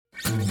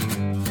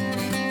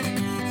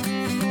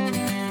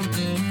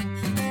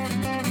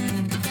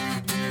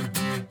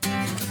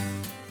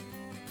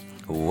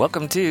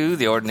Welcome to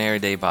the Ordinary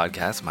Day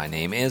Podcast. My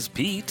name is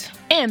Pete.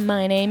 And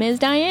my name is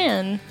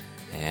Diane.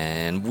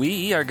 And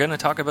we are going to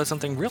talk about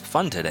something real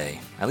fun today,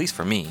 at least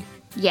for me.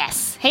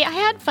 Yes. Hey, I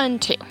had fun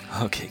too.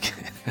 Okay,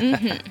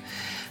 good.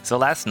 So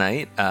last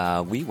night,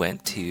 we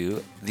went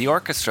to the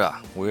orchestra.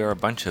 We were a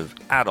bunch of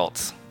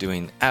adults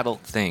doing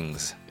adult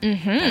things.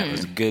 Mm-hmm. And it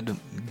was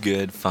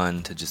good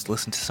fun to just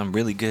listen to some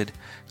really good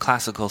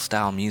classical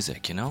style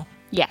music, you know?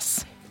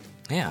 Yes.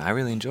 Yeah, I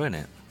really enjoyed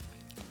it.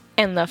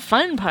 And the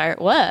fun part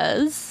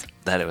was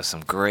that it was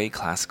some great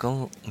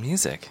classical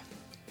music.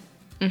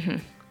 Mm-hmm.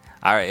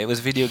 All right, it was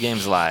Video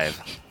Games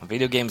Live.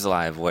 Video Games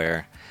Live,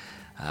 where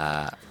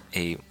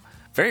a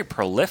very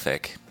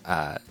prolific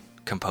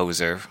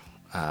composer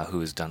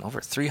who's done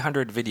over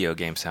 300 video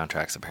game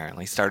soundtracks,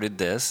 apparently, started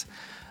this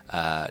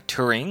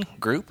touring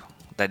group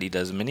that he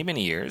does many,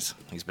 many years.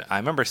 I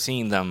remember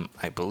seeing them,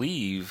 I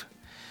believe,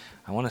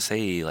 I want to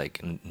say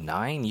like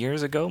 9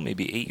 years ago,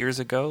 maybe 8 years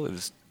ago. It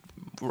was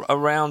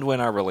around when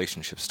our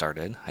relationship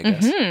started, I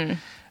guess. Mm-hmm.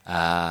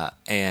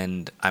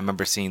 And I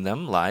remember seeing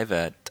them live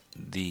at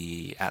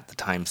the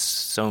time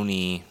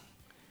Sony,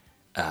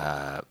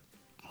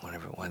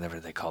 whatever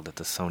they called it,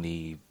 the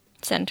Sony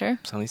Center,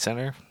 something.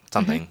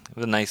 Mm-hmm. It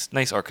was a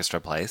nice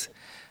orchestra place.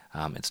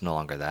 It's no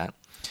longer that,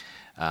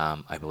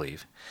 I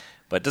believe,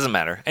 but it doesn't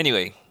matter.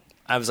 Anyway,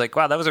 I was like,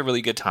 wow, that was a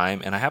really good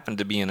time. And I happened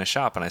to be in a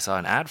shop and I saw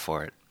an ad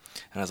for it,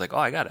 and I was like, oh,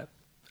 I got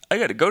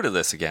to go to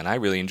this again. I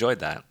really enjoyed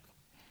that.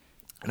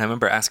 And I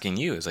remember asking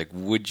you, it's like,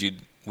 would you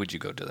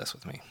go to this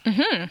with me?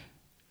 Mm-hmm.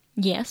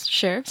 Yes,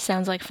 sure.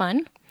 Sounds like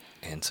fun.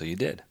 And so you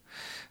did.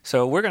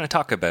 So we're going to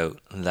talk about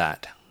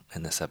that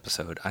in this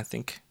episode. I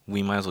think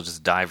we might as well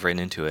just dive right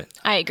into it.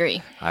 I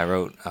agree. I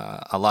wrote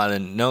a lot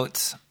of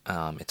notes.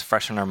 It's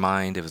fresh in our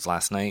mind. It was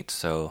last night.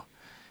 So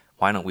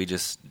why don't we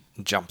just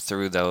jump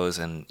through those?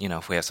 And,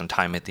 if we have some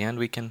time at the end,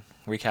 we can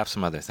recap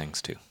some other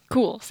things too.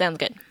 Cool. Sounds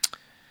good.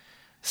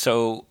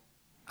 So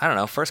I don't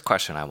know. First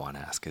question I want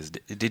to ask is,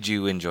 did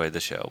you enjoy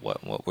the show?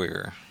 What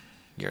were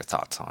your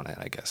thoughts on it,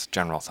 I guess?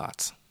 General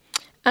thoughts.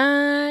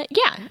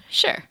 Yeah,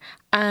 sure.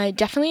 I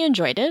definitely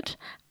enjoyed it.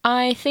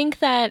 I think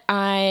that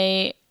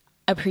I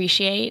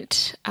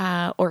appreciate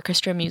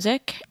orchestra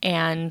music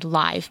and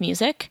live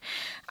music.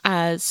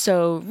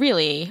 So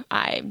really,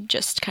 I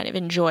just kind of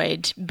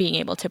enjoyed being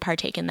able to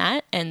partake in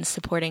that and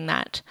supporting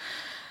that.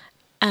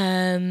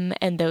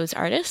 And those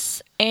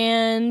artists.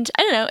 And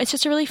I don't know, it's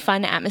just a really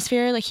fun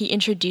atmosphere. Like, he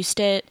introduced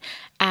it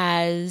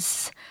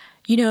as,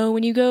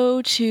 when you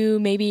go to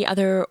maybe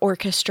other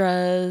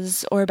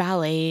orchestras or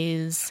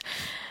ballets,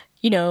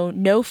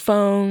 no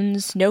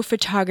phones, no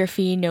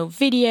photography, no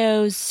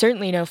videos,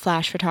 certainly no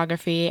flash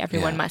photography.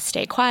 Everyone must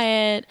stay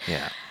quiet.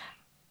 Yeah.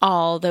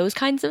 All those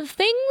kinds of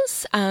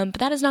things. But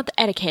that is not the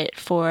etiquette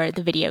for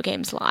the Video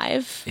Games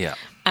Live. Yeah.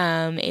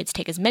 It's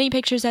take as many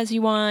pictures as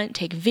you want,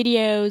 take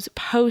videos,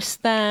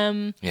 post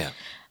them. Yeah.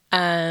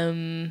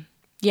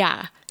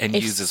 Yeah. And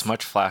use as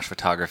much flash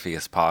photography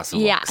as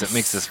possible. Yes. Because it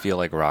makes us feel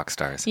like rock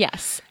stars.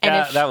 Yes. And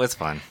that was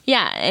fun.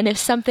 Yeah. And if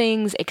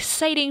something's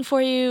exciting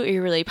for you, or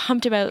you're really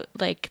pumped about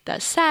the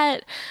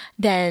set,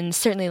 then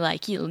certainly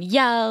you'll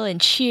yell and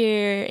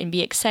cheer and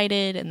be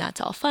excited, and that's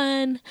all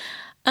fun.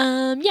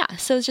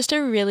 So it's just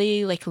a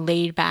really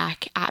laid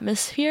back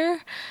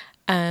atmosphere.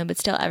 But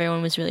still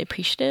everyone was really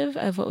appreciative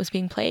of what was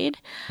being played.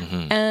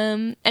 Mm-hmm.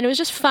 And it was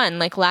just fun.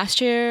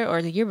 Last year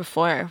or the year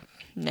before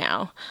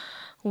now,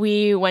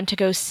 we went to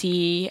go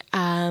see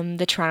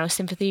the Toronto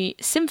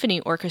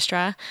Symphony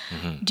Orchestra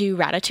do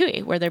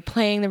Ratatouille, where they're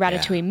playing the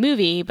Ratatouille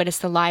movie, but it's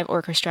the live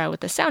orchestra with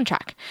the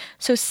soundtrack.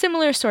 So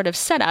similar sort of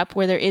setup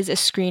where there is a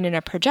screen and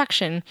a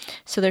projection.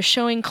 So they're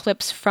showing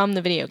clips from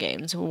the video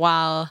games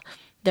while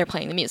they're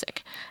playing the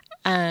music.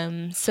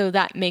 So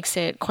that makes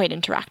it quite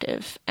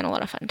interactive and a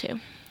lot of fun too.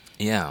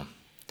 Yeah.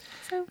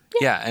 So,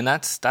 yeah, and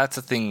that's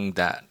the thing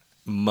that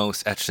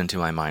most etched into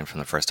my mind from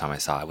the first time I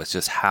saw it, was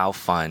just how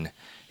fun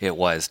it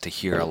was to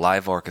hear a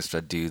live orchestra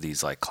do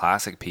these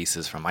classic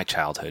pieces from my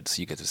childhood.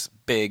 So you get this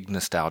big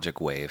nostalgic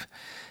wave,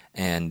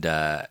 and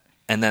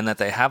then that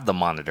they have the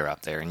monitor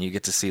up there, and you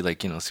get to see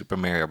Super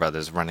Mario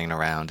Brothers running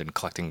around and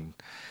collecting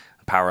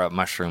power-up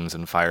mushrooms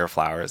and fire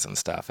flowers and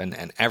stuff,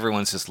 and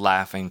everyone's just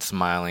laughing,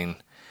 smiling,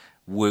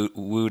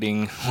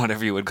 wooting,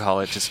 whatever you would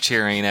call it, just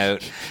cheering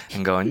out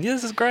and going,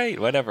 this is great,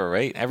 whatever,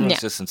 right?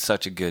 Everyone's just in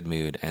such a good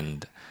mood,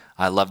 and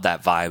I love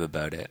that vibe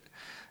about it.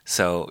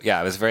 So, yeah,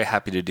 I was very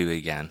happy to do it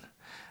again.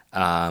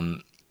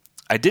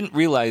 I didn't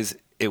realize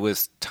it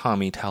was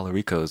Tommy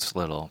Tallarico's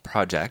little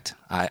project.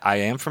 I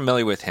am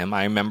familiar with him.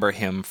 I remember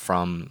him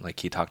from,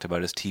 he talked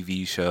about his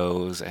TV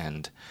shows,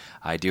 and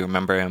I do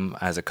remember him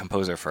as a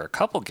composer for a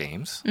couple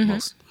games,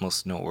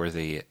 most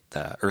noteworthy,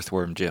 the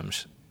Earthworm Jim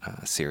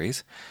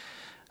series.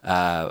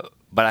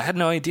 But I had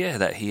no idea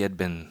that he had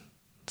been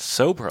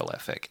so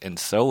prolific and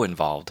so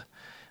involved.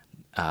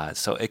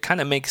 So it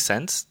kind of makes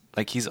sense.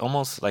 He's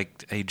almost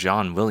like a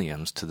John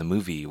Williams to the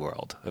movie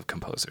world of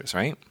composers,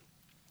 right?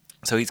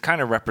 So he's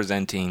kind of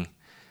representing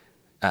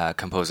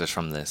composers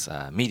from this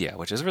media,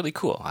 which is really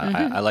cool.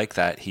 I like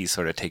that he's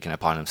sort of taken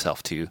upon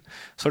himself to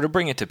sort of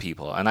bring it to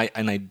people. And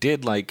I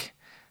did like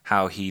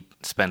how he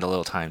spent a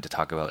little time to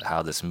talk about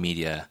how this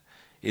media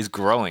is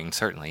growing,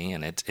 certainly,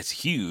 and it's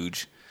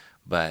huge,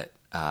 but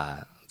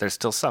there's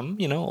still some,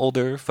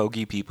 older,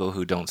 fogey people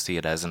who don't see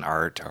it as an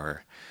art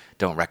or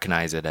don't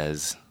recognize it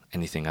as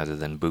anything other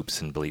than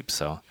boops and bleeps.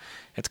 So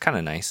it's kind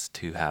of nice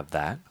to have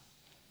that,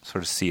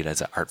 sort of see it as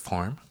an art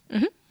form.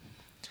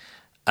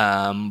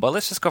 But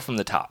let's just go from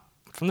the top.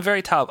 From the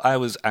very top, I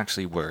was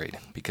actually worried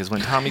because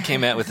when Tommy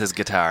came out with his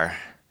guitar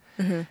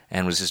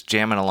and was just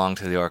jamming along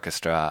to the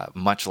orchestra,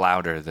 much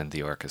louder than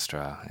the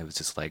orchestra, it was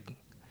just like,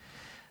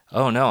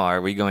 oh no, are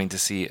we going to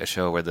see a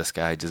show where this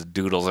guy just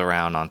doodles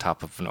around on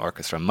top of an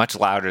orchestra, much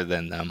louder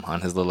than them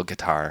on his little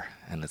guitar?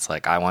 And it's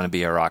like, I want to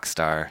be a rock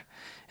star,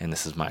 and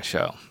this is my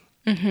show.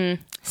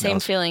 Same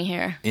feeling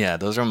here. Yeah,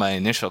 those are my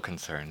initial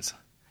concerns.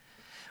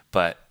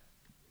 But,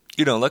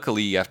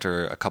 luckily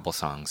after a couple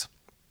songs,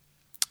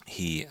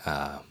 he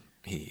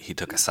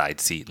took a side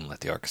seat and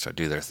let the orchestra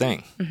do their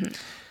thing.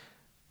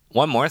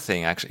 One more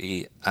thing,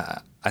 actually,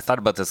 I thought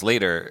about this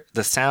later.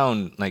 The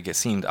sound, it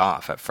seemed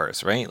off at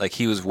first, right? Like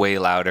he was way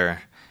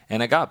louder,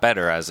 and it got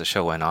better as the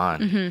show went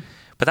on.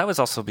 But that was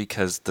also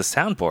because the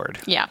soundboard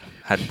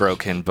had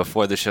broken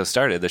before the show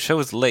started. The show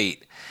was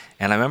late,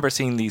 and I remember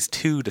seeing these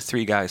 2 to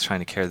 3 guys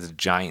trying to carry this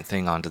giant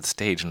thing onto the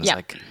stage, and I was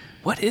like,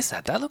 what is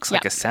that? That looks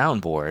like a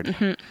soundboard.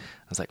 I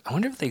was like, I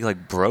wonder if they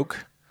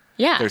broke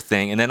their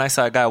thing. And then I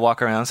saw a guy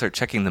walk around and start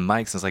checking the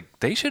mics, and I was like,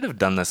 they should have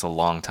done this a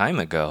long time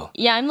ago.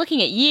 Yeah, I'm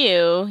looking at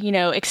you,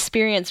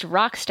 experienced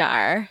rock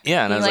star.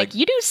 Yeah, and I was like,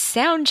 you do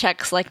sound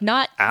checks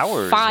not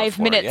hours 5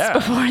 before, minutes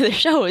before the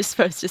show is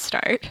supposed to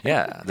start.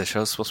 Yeah, the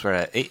show's supposed to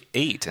start at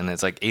 8, and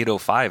it's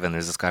 8:05, and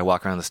there's this guy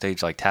walking around the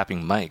stage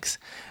tapping mics.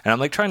 And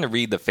I'm trying to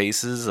read the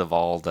faces of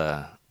all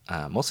the,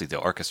 mostly the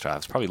orchestra. I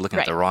was probably looking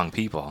at the wrong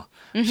people.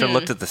 Should have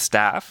looked at the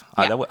staff.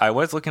 I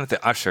was looking at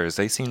the ushers.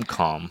 They seemed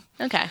calm.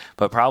 Okay.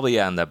 But probably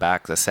in the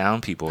back, the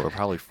sound people were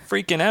probably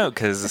freaking out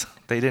because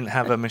they didn't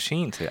have a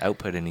machine to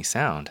output any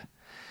sound.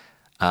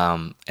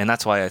 And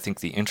that's why I think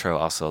the intro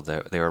also,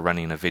 they were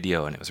running a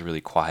video and it was really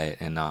quiet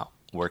and not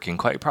working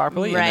quite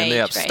properly. And then they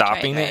ended up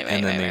stopping it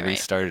and then they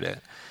restarted it.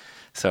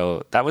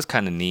 So that was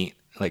kind of neat.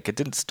 It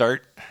didn't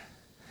start...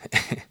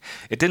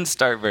 it didn't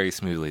start very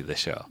smoothly, the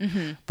show.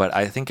 But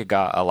I think it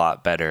got a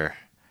lot better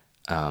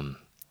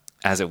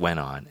as it went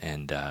on.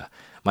 And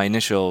my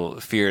initial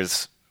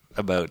fears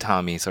about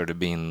Tommy sort of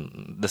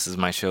being, this is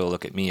my show,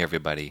 look at me,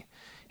 everybody.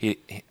 He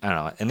I don't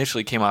know,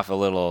 initially came off a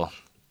little,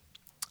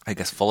 I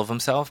guess, full of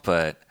himself,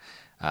 but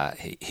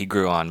he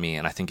grew on me,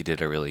 and I think he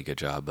did a really good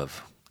job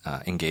of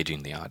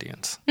engaging the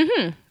audience.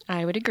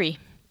 I would agree.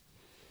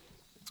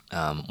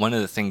 One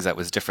of the things that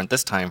was different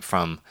this time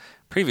from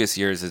previous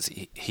years is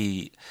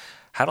he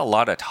had a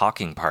lot of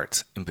talking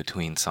parts in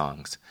between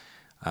songs.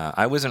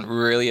 I wasn't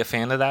really a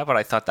fan of that, but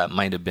I thought that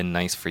might have been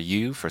nice for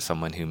you, for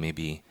someone who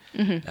maybe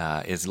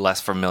is less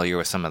familiar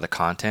with some of the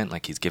content.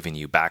 He's giving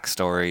you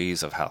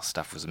backstories of how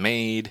stuff was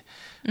made,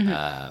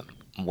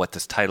 what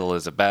this title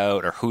is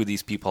about, or who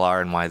these people are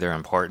and why they're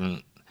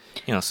important.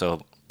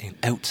 So an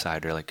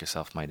outsider like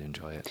yourself might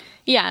enjoy it.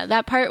 Yeah,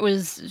 that part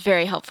was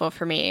very helpful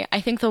for me.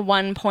 I think the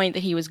one point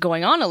that he was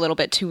going on a little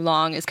bit too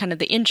long is kind of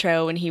the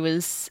intro, when he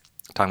was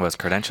talking about his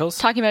credentials?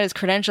 Talking about his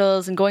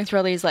credentials and going through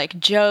all these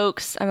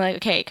jokes. I'm like,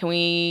 okay, can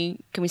we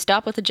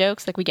stop with the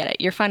jokes? We get it.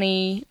 You're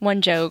funny.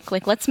 One joke.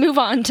 Let's move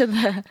on to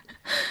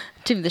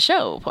the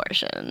show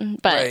portion.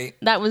 But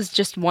that was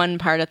just one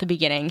part at the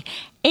beginning.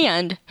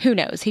 And who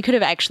knows? He could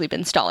have actually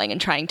been stalling and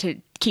trying to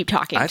keep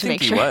talking to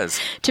make sure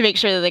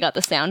that they got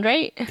the sound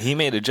right. He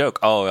made a joke.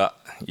 Oh,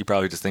 you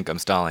probably just think I'm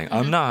stalling.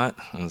 I'm not.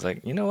 I was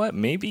like, you know what?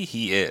 Maybe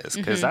he is,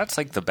 because that's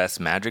the best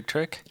magic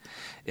trick.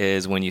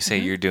 Is when you say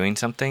you're doing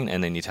something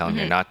and then you tell them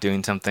you're not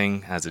doing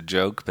something as a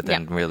joke, but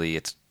then really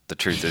it's the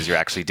truth is you're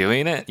actually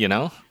doing it,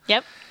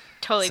 Yep.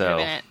 Totally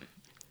proven it.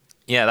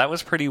 Yeah, that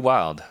was pretty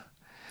wild.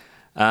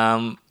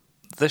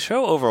 The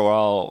show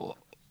overall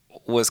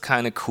was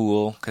kind of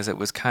cool because it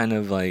was kind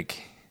of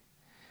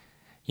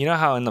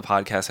how in the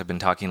podcast I've been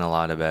talking a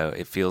lot about,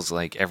 it feels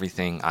like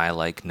everything I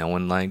like, no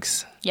one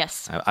likes.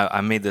 Yes.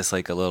 I made this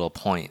a little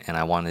point, and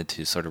I wanted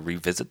to sort of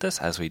revisit this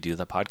as we do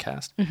the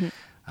podcast.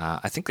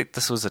 I think that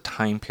this was a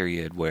time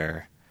period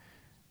where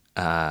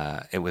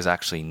it was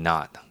actually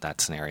not that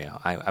scenario.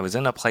 I was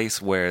in a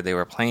place where they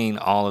were playing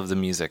all of the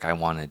music I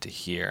wanted to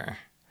hear.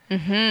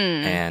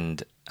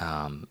 And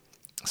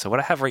so what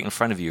I have right in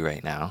front of you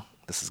right now,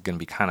 this is going to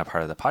be kind of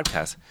part of the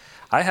podcast,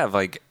 I have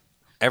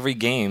every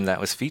game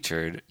that was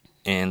featured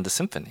in the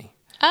symphony.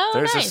 Oh,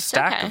 There's nice. a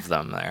stack of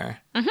them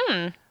there.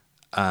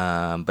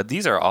 But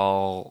these are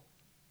all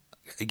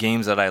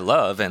games that I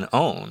love and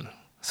own.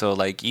 So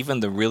even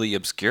the really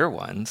obscure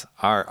ones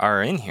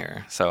are in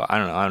here. So I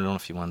don't know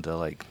if you wanted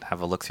to have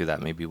a look through that.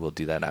 Maybe we'll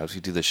do that as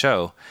we do the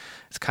show.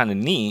 It's kind of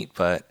neat,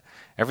 but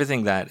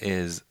everything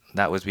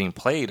that was being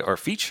played or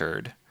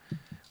featured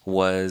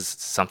was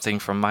something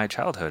from my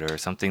childhood or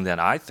something that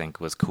I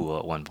think was cool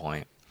at one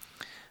point.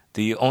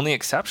 The only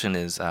exception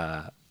is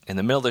in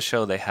the middle of the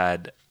show they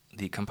had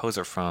the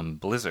composer from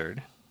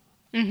Blizzard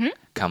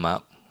come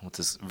up with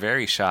this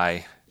very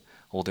shy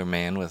older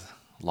man with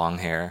long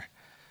hair.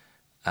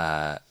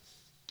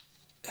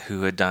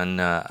 who had done,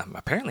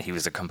 apparently he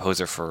was a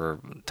composer for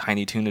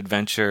Tiny Toon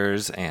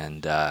Adventures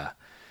and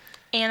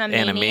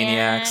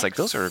Animaniacs. Like,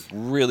 those are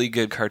really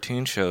good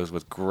cartoon shows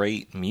with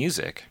great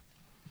music.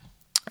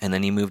 And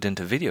then he moved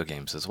into video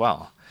games as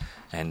well.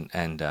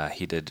 And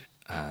he did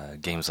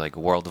games like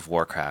World of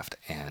Warcraft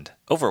and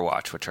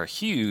Overwatch, which are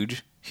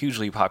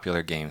hugely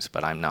popular games,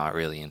 but I'm not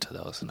really into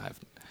those, and I've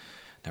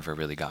never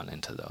really gotten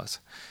into those.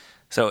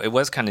 So it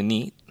was kind of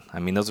neat. I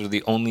mean, those are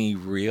the only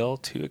real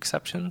two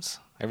exceptions.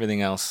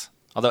 Everything else,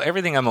 although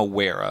everything I'm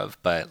aware of,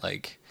 but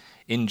like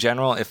in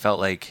general, it felt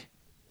like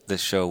this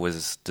show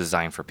was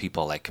designed for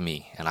people like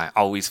me. And I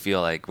always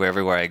feel like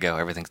everywhere I go,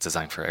 everything's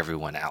designed for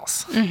everyone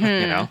else, you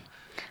know?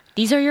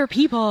 These are your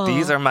people.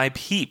 These are my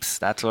peeps.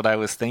 That's what I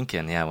was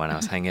thinking, yeah, when I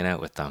was hanging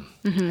out with them.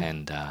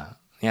 And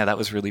yeah, that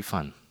was really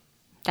fun.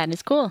 That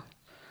is cool.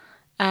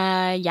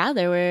 Yeah,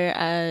 there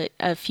were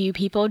a few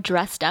people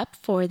dressed up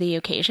for the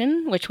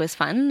occasion, which was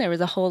fun. There was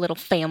a whole little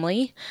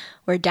family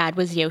where Dad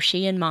was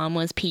Yoshi and Mom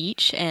was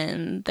Peach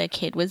and the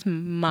kid was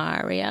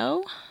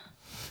Mario.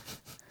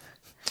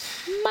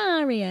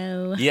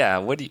 Mario. Yeah,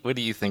 what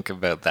do you think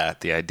about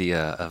that? The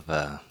idea of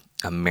a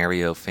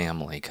Mario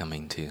family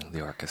coming to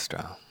the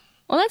orchestra.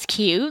 Well, that's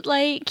cute.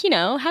 Like, you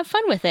know, have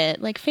fun with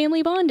it. Like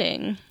family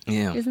bonding.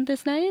 Yeah. Isn't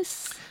this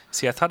nice?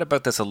 See, I thought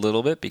about this a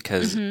little bit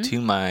because to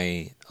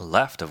my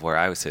left of where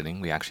I was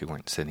sitting, we actually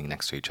weren't sitting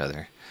next to each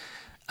other,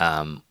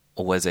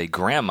 was a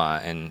grandma,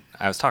 and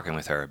I was talking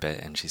with her a bit,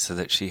 and she said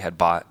that she had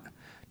bought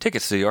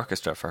tickets to the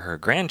orchestra for her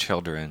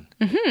grandchildren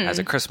as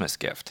a Christmas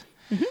gift.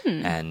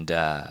 And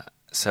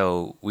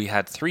so we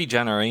had 3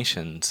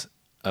 generations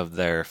of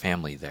their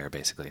family there,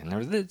 basically. And there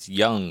were these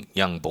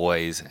young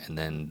boys, and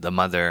then the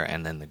mother,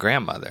 and then the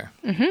grandmother,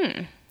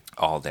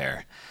 all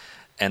there.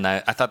 And I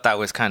thought that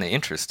was kind of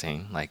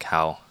interesting, like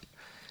how,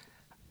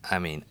 I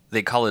mean,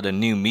 they call it a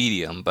new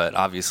medium, but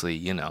obviously,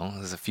 you know,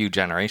 there's a few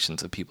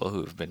generations of people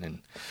who have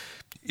been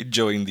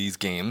enjoying these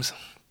games.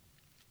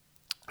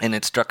 And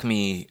it struck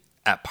me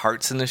at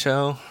parts in the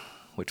show,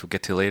 which we'll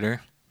get to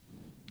later,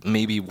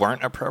 maybe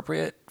weren't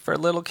appropriate for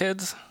little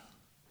kids.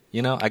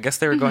 You know, I guess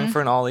they were going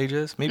for an all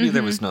ages. Maybe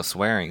there was no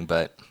swearing,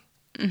 but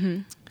I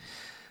don't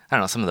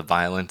know, some of the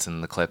violence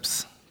in the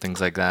clips,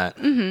 things like that,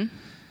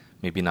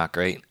 maybe not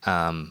great.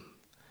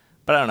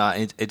 But I don't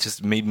know, it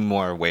just made me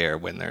more aware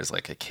when there's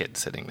like a kid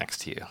sitting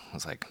next to you. I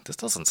was like, this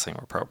doesn't seem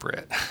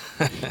appropriate.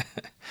 I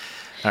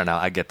don't know,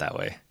 I get that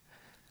way.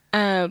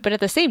 But at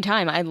the same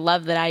time, I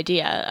love that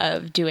idea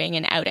of doing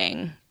an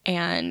outing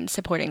and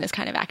supporting this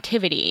kind of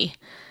activity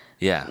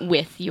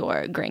with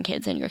your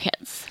grandkids and your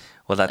kids.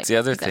 Well, that's the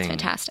other thing. That's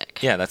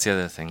fantastic. Yeah, that's the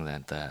other thing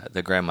that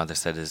the grandmother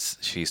said is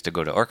she used to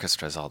go to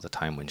orchestras all the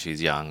time when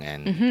she's young,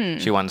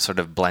 and she wanted to sort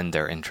of blend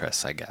their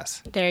interests, I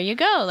guess. There you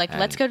go. Like,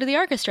 let's go to the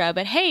orchestra,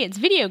 but hey, it's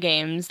video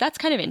games. That's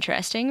kind of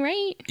interesting,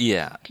 right?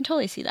 Yeah. I can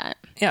totally see that.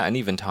 Yeah, and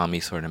even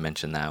Tommy sort of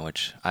mentioned that,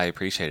 which I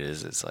appreciated,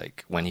 is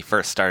like when he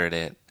first started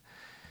it,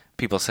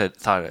 people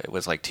thought it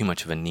was like too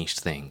much of a niche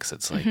thing, because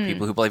it's like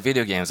people who play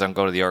video games don't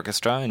go to the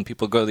orchestra, and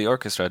people who go to the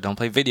orchestra don't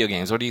play video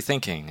games. What are you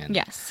thinking? And,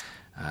 yes.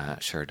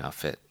 Sure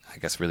enough, it, I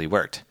guess, really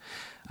worked.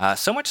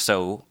 So much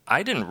so,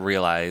 I didn't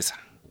realize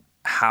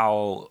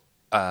how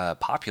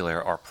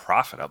popular or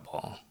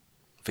profitable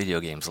Video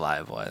Games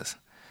Live was.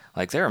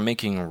 Like, they were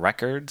making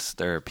records.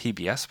 Their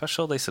PBS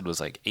special, they said, was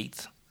like the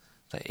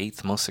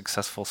 8th most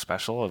successful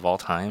special of all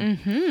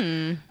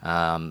time.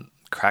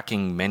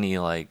 Cracking many,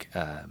 like,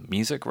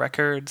 music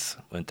records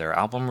with their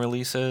album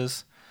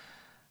releases.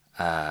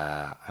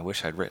 I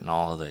wish I'd written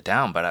all of it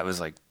down, but I was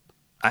like,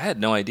 I had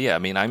no idea. I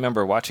mean, I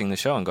remember watching the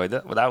show and going,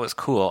 that was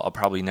cool. I'll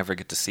probably never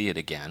get to see it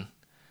again.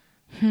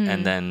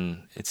 And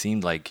then it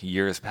seemed like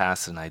years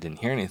passed and I didn't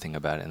hear anything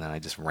about it. And then I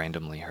just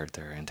randomly heard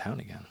they're in town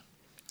again.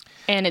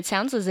 And it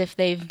sounds as if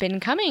they've been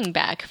coming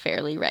back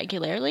fairly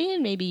regularly,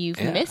 and maybe you've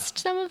missed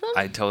some of them?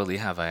 I totally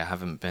have. I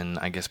haven't been,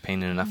 I guess,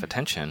 paying enough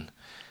attention.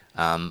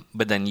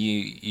 But then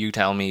you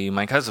tell me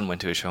my cousin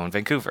went to a show in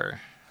Vancouver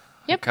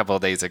a couple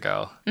of days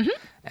ago.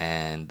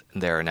 And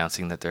they're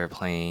announcing that they're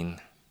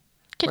playing...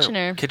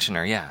 Kitchener,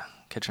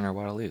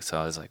 Waterloo. So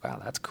I was like,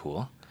 wow, that's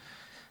cool.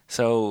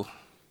 So,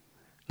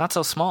 not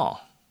so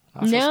small.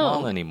 Not so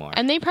small anymore.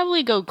 And they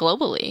probably go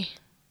globally.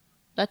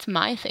 That's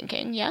my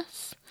thinking,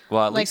 yes?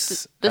 Well, at like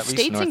least the at States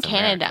least North and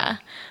Canada.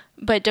 America.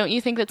 But don't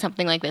you think that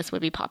something like this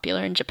would be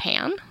popular in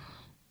Japan?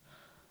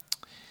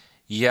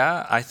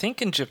 Yeah, I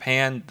think in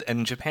Japan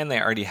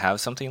they already have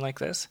something like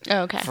this.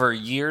 Oh, okay. For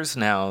years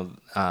now,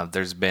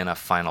 there's been a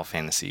Final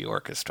Fantasy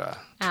orchestra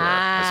tour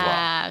as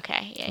well.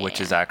 Okay. Yeah,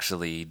 which is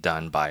actually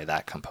done by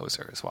that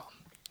composer as well,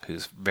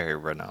 who's very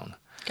renowned.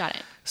 Got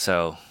it.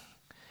 So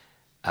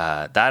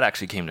that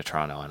actually came to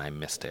Toronto, and I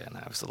missed it, and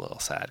I was a little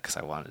sad because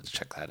I wanted to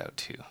check that out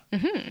too.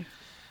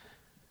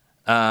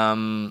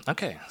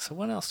 Okay, so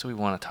what else do we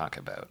want to talk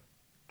about?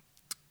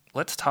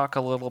 Let's talk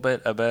a little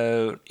bit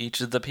about each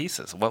of the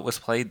pieces. What was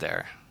played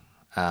there?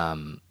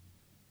 So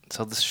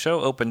the show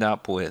opened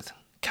up with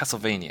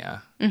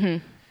Castlevania,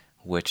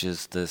 which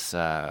is this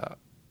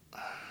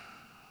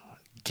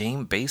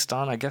game based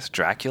on, I guess,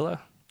 Dracula.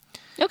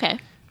 Okay.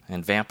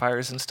 and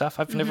vampires and stuff.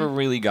 I've never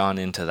really gone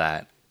into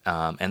that.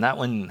 And that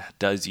one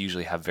does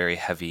usually have very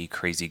heavy,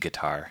 crazy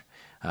guitar.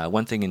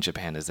 One thing in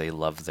Japan is they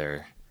love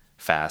their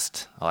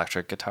fast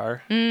electric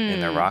guitar in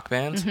their rock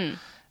bands.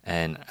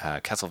 And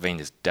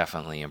Castlevania's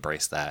definitely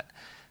embraced that.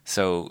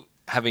 So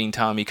having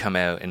Tommy come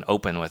out and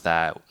open with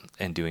that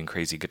and doing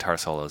crazy guitar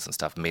solos and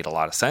stuff made a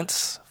lot of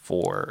sense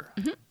for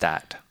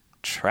that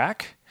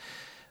track.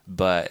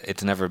 But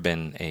it's never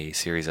been a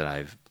series that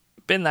I've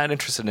been that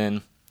interested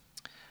in.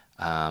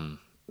 And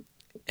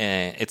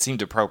it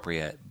seemed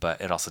appropriate, but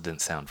it also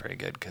didn't sound very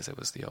good because it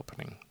was the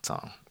opening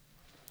song.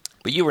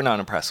 But you were not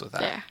impressed with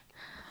that. There.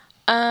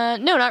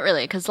 No, not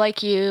really, because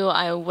like you,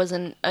 I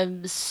wasn't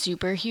a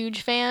super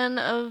huge fan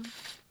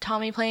of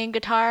Tommy playing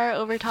guitar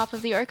over top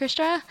of the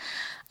orchestra.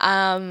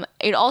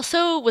 It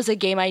also was a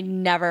game I'd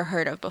never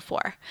heard of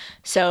before.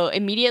 So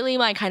immediately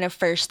my kind of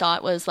first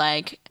thought was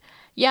like,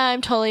 yeah,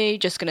 I'm totally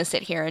just going to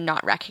sit here and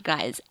not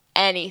recognize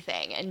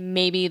anything, and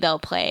maybe they'll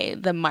play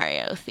the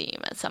Mario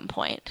theme at some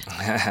point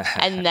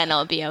and then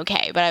I'll be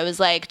okay. But I was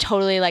like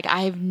totally like,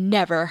 I've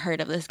never heard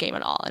of this game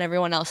at all, and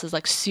everyone else is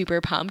like super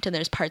pumped, and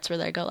there's parts where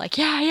they go like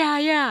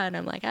yeah, and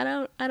I'm like, I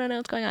don't know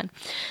what's going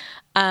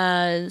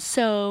on.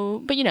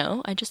 So but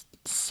I just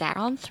sat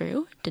on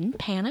through, didn't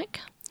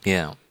panic.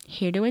 Yeah,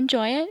 here to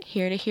enjoy it,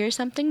 here to hear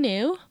something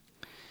new.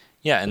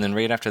 Yeah, and then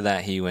right after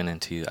that he went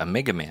into a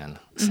Mega Man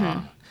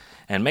song.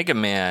 And Mega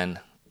Man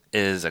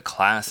is a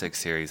classic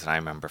series that I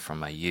remember from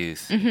my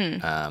youth.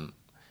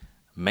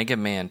 Mega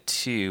Man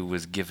 2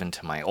 was given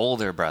to my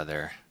older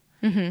brother.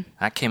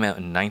 That came out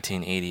in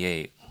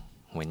 1988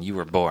 when you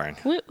were born.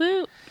 Woot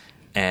woot.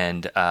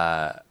 And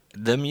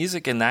the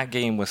music in that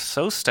game was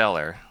so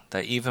stellar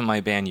that even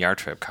my band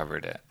Yartrip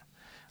covered it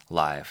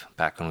live.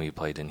 Back when we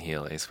played in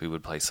Heelys, we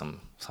would play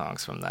some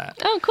songs from that.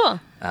 Oh, cool.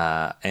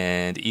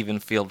 And even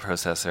Field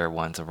Processor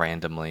once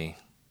randomly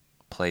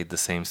played the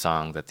same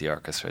song that the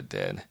orchestra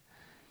did.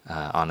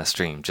 On a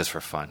stream just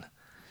for fun.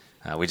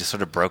 We just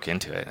sort of broke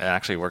into it. It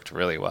actually worked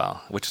really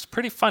well, which is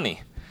pretty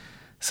funny.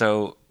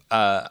 So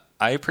I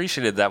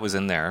appreciated that was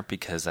in there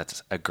because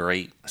that's a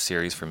great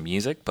series for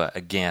music. But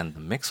again, the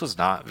mix was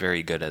not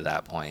very good at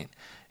that point.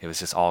 It was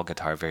just all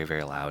guitar, very,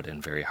 very loud,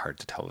 and very hard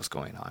to tell what was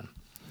going on.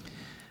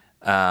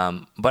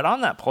 But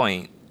on that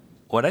point,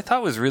 what I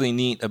thought was really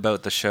neat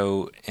about the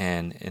show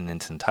and in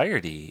its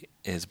entirety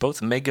is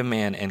both Mega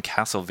Man and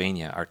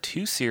Castlevania are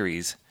two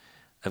series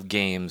of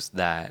games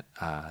that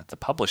the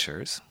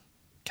publishers,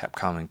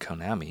 Capcom and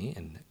Konami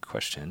in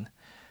question,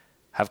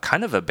 have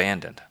kind of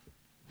abandoned.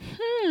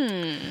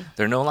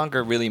 They're no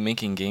longer really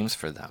making games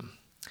for them.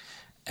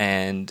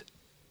 And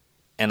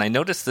I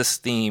noticed this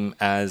theme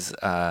as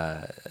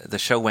the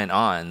show went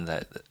on,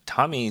 that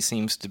Tommy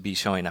seems to be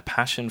showing a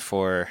passion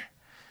for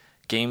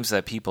games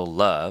that people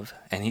love,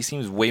 and he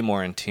seems way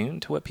more in tune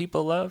to what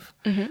people love,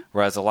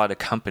 whereas a lot of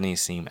companies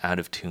seem out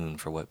of tune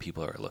for what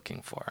people are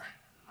looking for,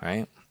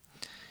 right?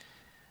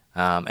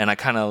 And I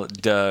kind of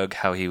dug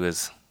how he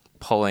was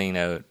pulling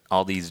out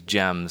all these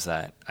gems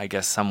that I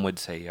guess some would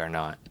say are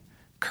not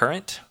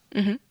current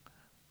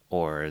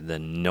or the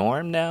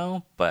norm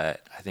now,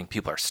 but I think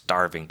people are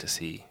starving to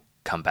see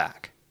come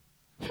back,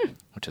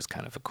 which is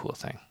kind of a cool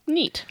thing.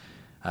 Neat.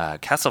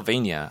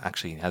 Castlevania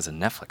actually has a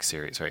Netflix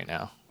series right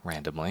now,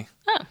 randomly.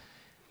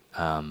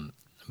 Oh.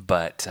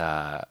 But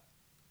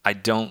I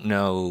don't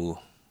know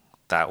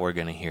that we're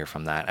going to hear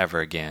from that ever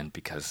again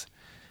because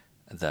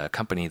the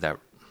company that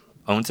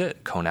owns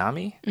it,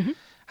 Konami,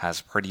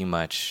 has pretty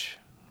much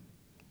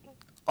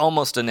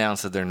almost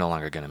announced that they're no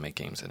longer going to make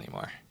games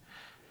anymore.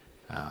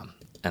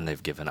 And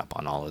they've given up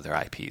on all of their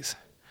IPs.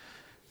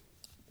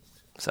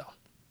 So,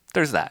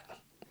 there's that.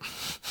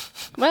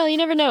 Well, you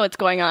never know what's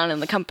going on in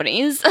the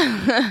companies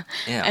Yeah.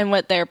 and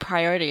what their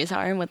priorities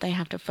are and what they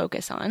have to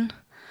focus on.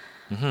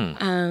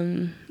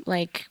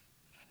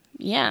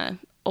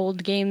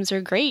 Old games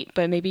are great,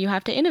 but maybe you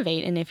have to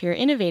innovate. And if you're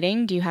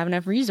innovating, do you have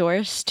enough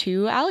resource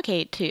to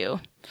allocate to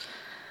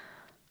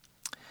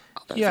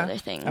all those other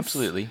things?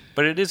 Absolutely.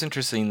 But it is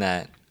interesting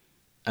that,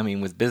 I mean,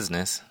 with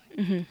business,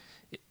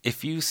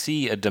 if you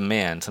see a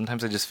demand,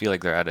 sometimes I just feel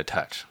like they're out of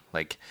touch.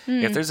 Like,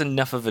 if there's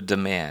enough of a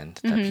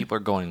demand that people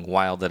are going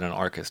wild at an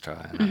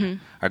orchestra and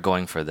are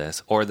going for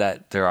this, or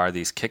that there are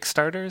these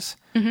Kickstarters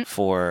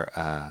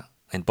for,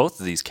 in both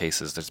of these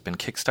cases, there's been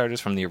Kickstarters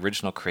from the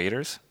original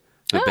creators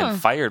who've been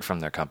fired from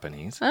their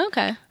companies.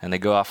 Okay. And they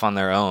go off on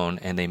their own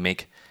and they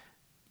make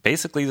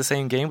basically the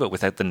same game, but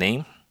without the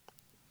name.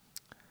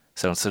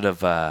 So instead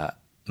of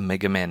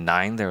Mega Man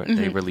 9,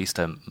 they released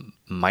a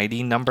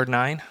Mighty Number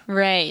 9.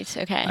 Right,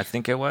 okay. I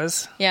think it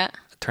was. Yeah.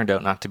 It turned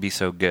out not to be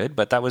so good,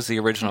 but that was the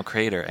original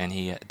creator, and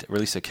he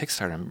released a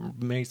Kickstarter and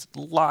made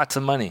lots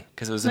of money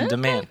because it was in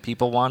demand.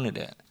 People wanted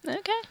it.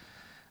 Okay.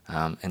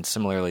 And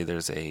similarly,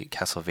 there's a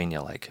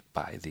Castlevania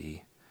by the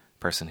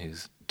person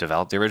who's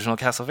developed the original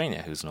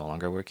Castlevania, who's no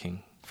longer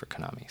working for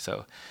Konami.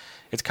 So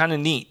it's kind of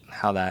neat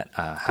how that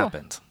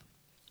happens.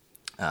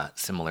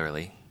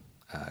 Similarly,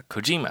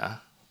 Kojima,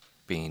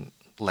 being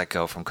let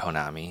go from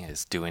Konami,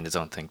 is doing his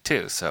own thing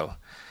too. So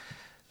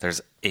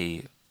there's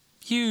a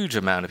huge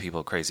amount of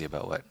people crazy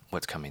about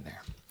what's coming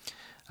there.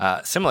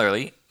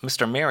 Similarly,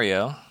 Mr.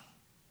 Mario,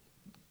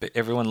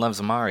 everyone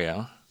loves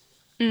Mario.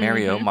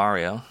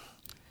 Mario.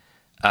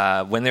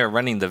 When they were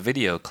running the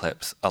video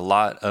clips, a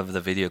lot of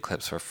the video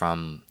clips were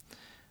from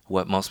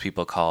what most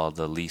people call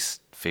the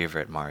least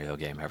favorite Mario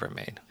game ever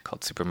made,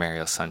 called Super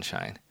Mario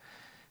Sunshine.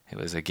 It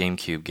was a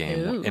GameCube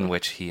game in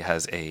which he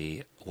has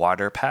a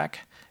water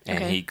pack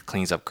and he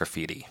cleans up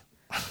graffiti.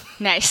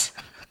 Nice.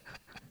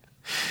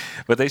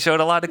 But they showed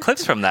a lot of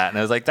clips from that, and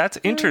I was like, that's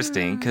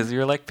interesting, because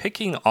you're like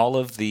picking all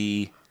of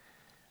the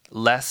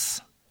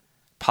less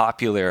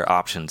popular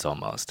options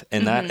almost.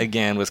 And that,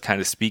 again, was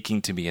kind of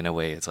speaking to me in a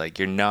way. It's like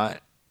you're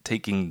not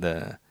taking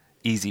the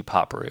easy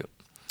pop route.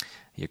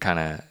 You're kind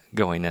of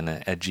going in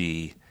an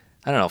edgy,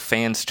 I don't know,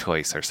 fan's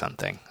choice or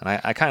something.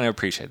 And I kind of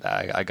appreciate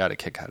that. I got a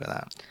kick out of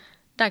that.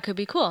 That could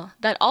be cool.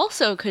 That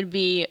also could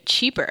be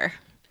cheaper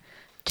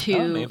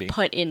to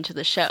put into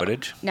the show.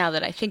 Footage? Now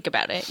that I think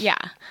about it, yeah.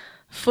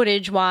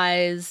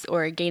 Footage-wise,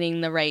 or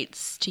gaining the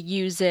rights to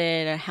use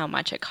it, or how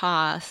much it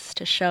costs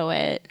to show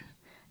it,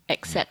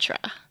 etc.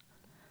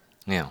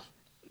 Yeah.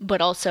 But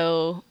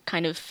also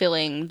kind of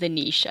filling the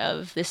niche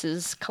of this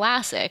is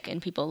classic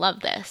and people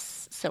love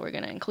this, so we're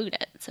going to include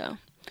it. So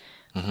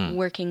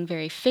working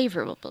very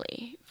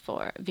favorably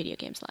for Video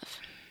Games Love.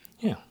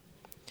 Yeah.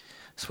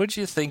 So what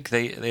do you think?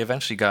 They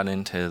eventually got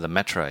into the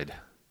Metroid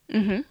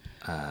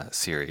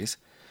series.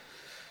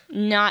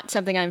 Not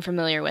something I'm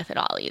familiar with at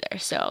all either,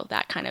 so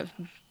that kind of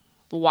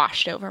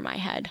washed over my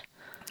head.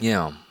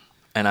 Yeah.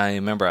 And I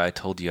remember I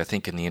told you, I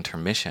think in the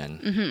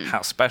intermission,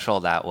 how special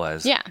that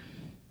was. Yeah.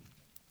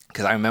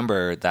 Because I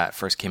remember that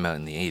first came out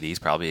in the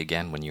 80s, probably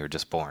again when you were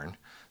just born.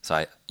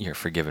 So you're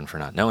forgiven for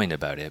not knowing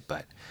about it.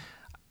 But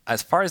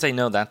as far as I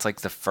know, that's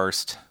like the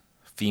first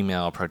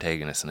female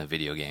protagonist in a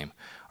video game.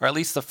 Or at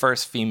least the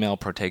first female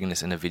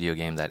protagonist in a video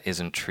game that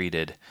isn't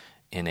treated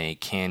in a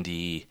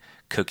candy,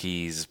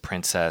 cookies,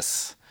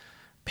 princess,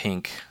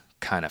 pink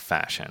kind of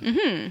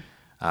fashion.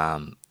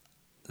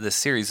 The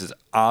series is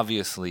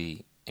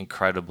obviously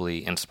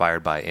incredibly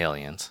inspired by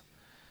Aliens.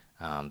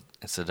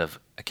 Instead of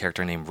a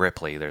character named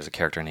Ripley, there's a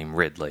character named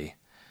Ridley.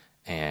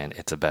 And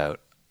it's about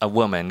a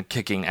woman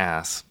kicking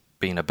ass,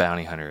 being a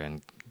bounty hunter,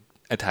 and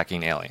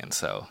attacking aliens.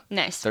 So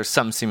nice. There's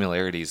some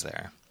similarities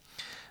there.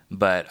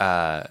 But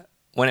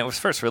when it was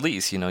first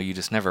released, you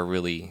just never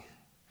really...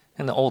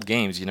 In the old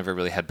games, you never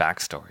really had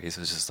backstories. It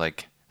was just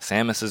like,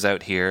 Samus is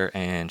out here,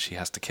 and she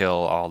has to kill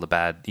all the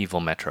bad, evil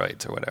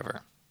Metroids or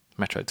whatever.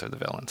 Metroids are the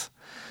villains.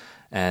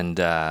 And,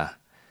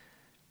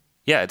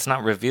 it's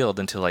not revealed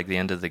until, like, the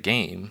end of the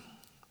game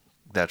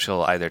that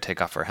she'll either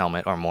take off her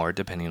helmet or more,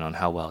 depending on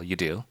how well you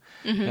do.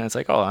 And it's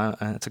like,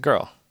 it's a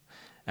girl.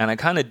 And I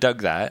kind of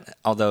dug that,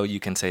 although you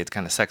can say it's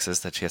kind of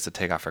sexist that she has to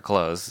take off her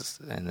clothes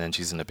and then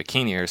she's in a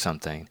bikini or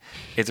something.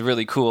 It's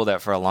really cool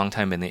that for a long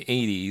time in the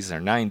 80s or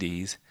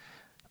 90s,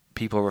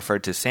 people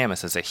referred to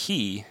Samus as a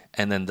he,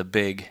 and then the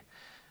big,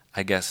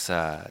 I guess,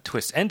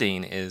 twist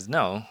ending is,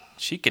 no,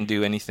 she can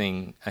do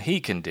anything a he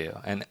can do.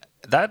 And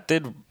that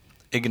did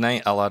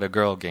ignite a lot of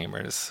girl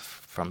gamers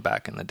from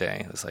back in the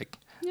day. It was like,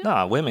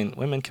 no,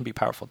 women can be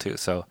powerful too.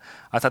 So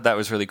I thought that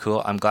was really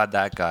cool. I'm glad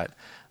that got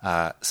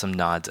some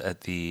nods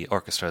at the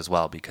orchestra as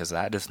well, because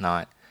that is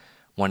not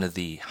one of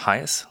the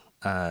highest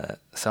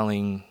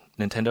selling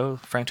Nintendo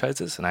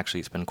franchises, and actually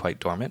it's been quite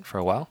dormant for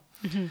a while.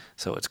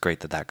 So it's great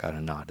that got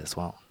a nod as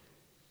well.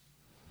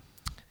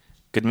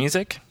 Good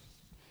music,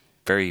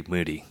 very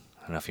moody.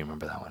 I don't know if you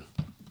remember that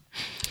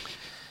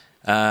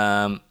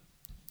one.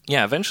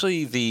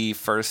 Eventually the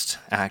first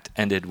act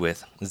ended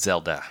with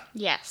Zelda.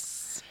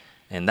 Yes.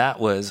 And that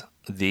was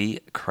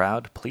the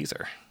crowd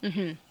pleaser.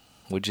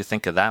 What'd you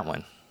think of that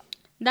one?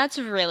 That's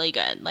really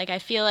good. Like, I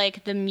feel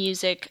like the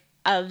music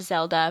of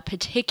Zelda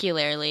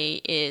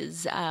particularly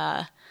is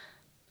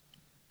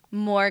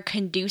more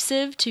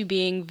conducive to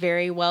being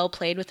very well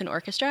played with an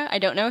orchestra. I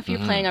don't know if you're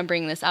planning on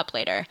bringing this up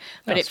later,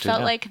 but it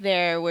felt like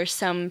there were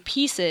some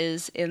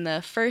pieces in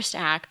the first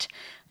act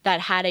that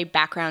had a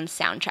background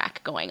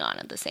soundtrack going on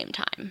at the same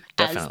time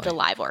as the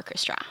live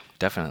orchestra.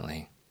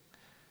 Definitely.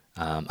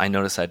 I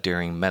noticed that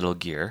during Metal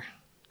Gear,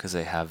 because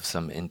they have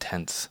some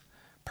intense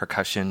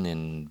percussion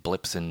and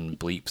blips and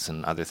bleeps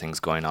and other things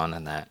going on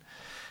in that.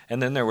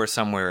 And then there were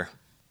some where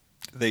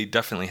they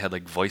definitely had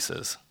like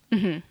voices.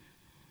 And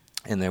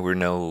there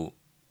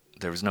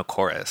was no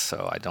chorus,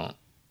 so I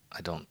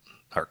don't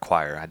or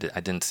choir. I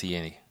didn't see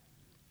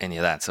any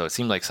of that. So it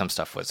seemed like some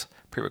stuff was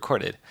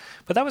pre-recorded.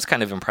 But that was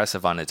kind of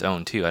impressive on its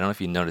own too. I don't know if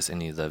you noticed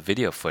any of the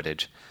video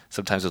footage.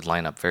 Sometimes would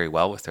line up very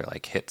well with their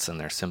like hits and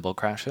their cymbal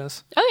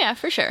crashes. Oh yeah,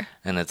 for sure.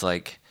 And it's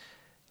like,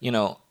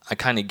 I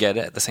kind of get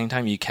it. At the same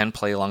time, you can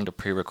play along to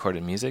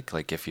pre-recorded music,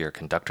 like if your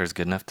conductor's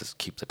good enough to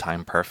keep the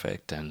time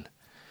perfect. And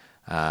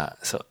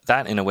so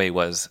that, in a way,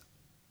 was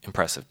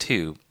impressive,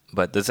 too.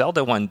 But the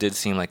Zelda one did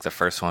seem like the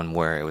first one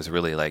where it was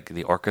really like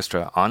the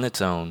orchestra on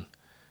its own.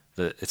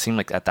 It seemed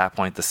like at that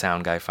point, the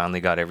sound guy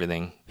finally got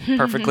everything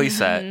perfectly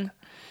set.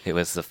 It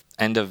was the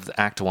end of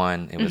Act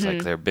 1. It was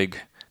like their big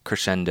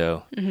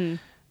crescendo.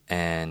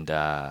 And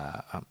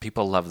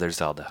people loved their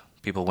Zelda.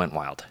 People went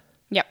wild.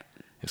 Yep.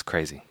 It was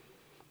crazy.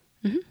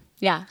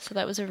 Yeah, so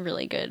that was a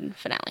really good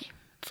finale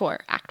for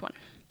Act 1.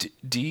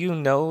 Do you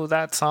know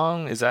that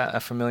song? Is that a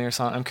familiar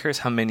song? I'm curious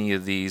how many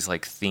of these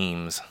like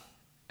themes.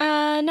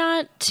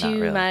 Not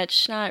too really.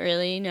 much. Not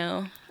really,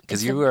 no. 'Cause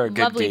It's you were a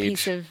good lovely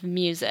gauge. piece of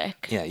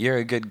music. Yeah, you're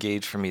a good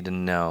gauge for me to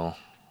know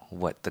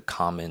what the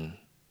common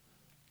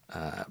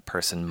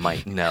person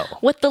might know.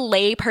 What the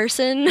lay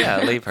person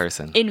Yeah, a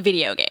layperson. in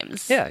video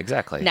games. Yeah,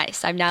 exactly.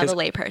 Nice. I'm now the 'Cause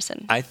lay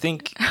person. I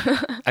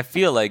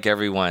feel like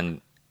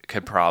everyone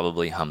could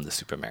probably hum the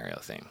Super Mario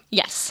theme.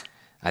 Yes.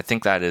 I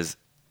think that is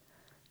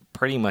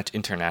pretty much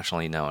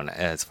internationally known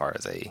as far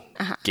as a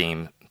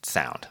game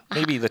sound.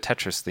 Maybe the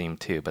Tetris theme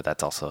too, but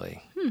that's also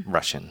a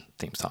Russian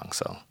theme song,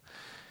 so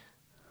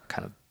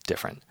kind of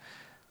different.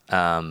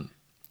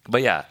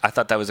 But yeah, I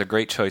thought that was a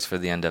great choice for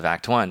the end of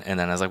Act 1. And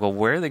then I was like, well,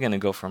 where are they going to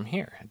go from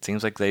here? It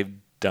seems like they've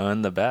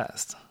done the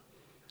best.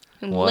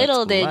 What's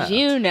Little did left?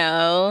 you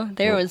know,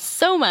 there was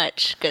so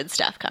much good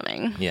stuff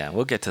coming. Yeah,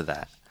 we'll get to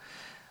that.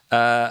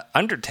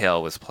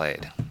 Undertale was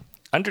played.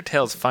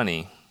 Undertale's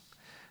funny.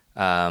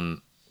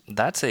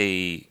 That's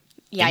a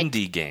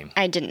indie game.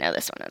 I didn't know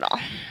this one at all.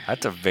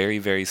 That's a very,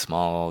 very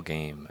small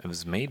game. It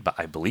was made by,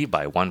 I believe,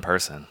 by one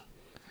person.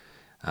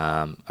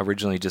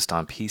 Originally just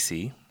on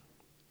PC.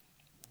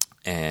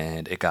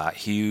 And it got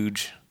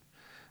huge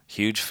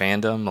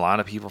fandom. A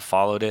lot of people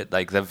followed it.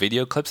 Like the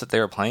video clips that they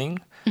were playing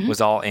was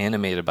all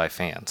animated by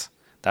fans.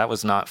 That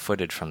was not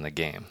footage from the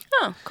game.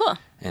 Oh, cool.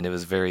 And it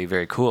was very,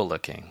 very cool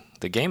looking.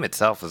 The game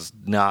itself was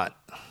not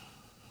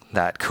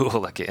that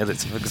cool looking.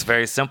 It's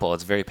very simple.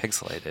 It's very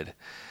pixelated.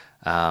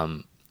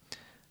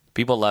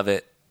 People love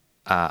it.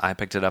 I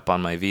picked it up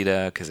on my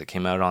Vita because it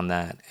came out on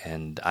that,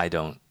 and I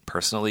don't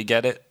personally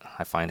get it.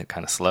 I find it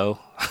kind of slow.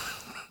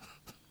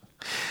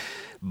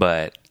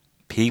 But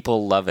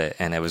people love it,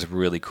 and it was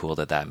really cool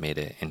that made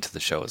it into the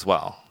show as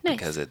well. Nice.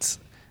 Because it's,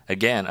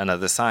 again,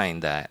 another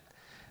sign that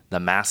the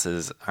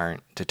masses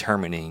aren't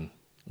determining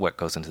what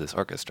goes into this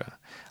orchestra.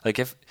 Like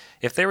if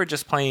they were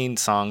just playing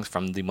songs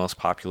from the most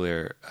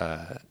popular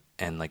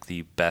and like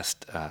the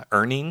best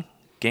earning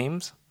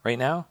games right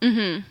now,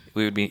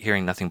 we would be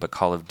hearing nothing but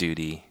Call of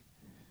Duty,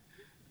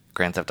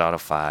 Grand Theft Auto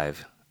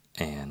 5,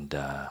 and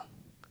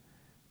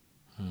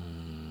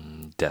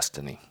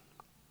Destiny.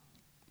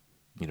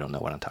 You don't know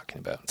what I'm talking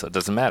about, so it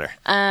doesn't matter.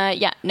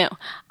 Yeah, no.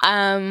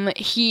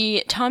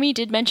 Tommy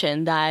did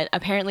mention that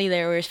apparently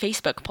there were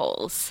Facebook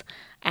polls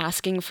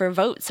asking for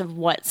votes of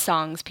what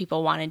songs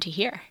people wanted to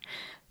hear.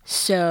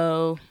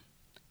 So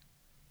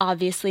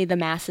obviously the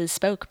masses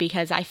spoke,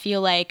 because I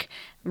feel like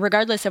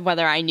regardless of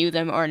whether I knew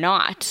them or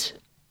not,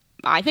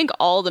 I think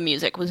all the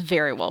music was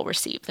very well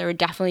received. There were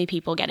definitely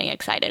people getting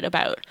excited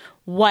about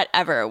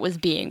whatever was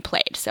being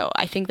played. So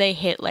I think they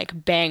hit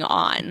like bang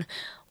on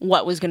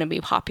what was going to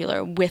be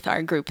popular with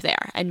our group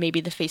there. And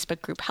maybe the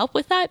Facebook group helped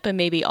with that, but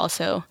maybe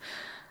also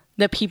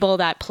the people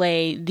that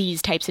play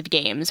these types of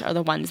games are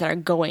the ones that are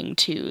going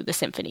to the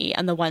symphony,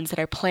 and the ones that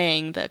are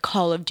playing the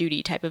Call of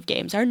Duty type of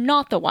games are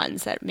not the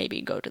ones that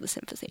maybe go to the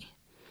symphony.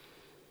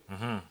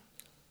 Mm-hmm.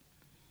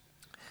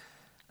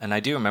 And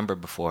I do remember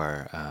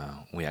before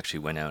we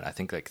actually went out, I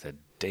think like the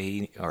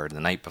day or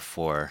the night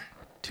before,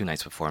 2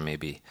 nights before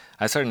maybe,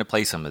 I started to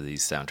play some of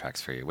these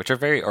soundtracks for you, which are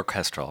very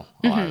orchestral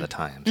a lot of the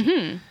times.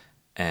 Mm-hmm.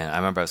 And I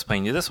remember I was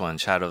playing you this one,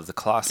 Shadow of the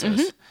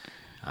Colossus.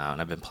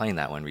 And I've been playing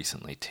that one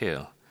recently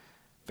too.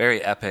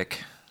 Very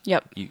epic.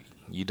 Yep.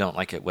 You don't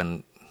like it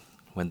when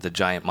the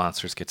giant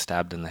monsters get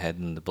stabbed in the head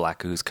and the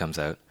black ooze comes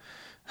out.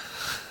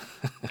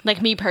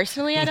 Like me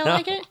personally, I don't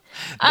like it?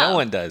 No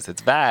one does.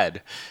 It's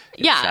bad.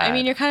 It's yeah, sad. I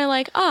mean, you're kind of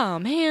like, oh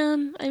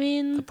man, I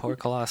mean... The poor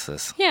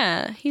Colossus.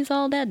 Yeah, he's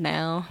all dead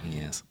now.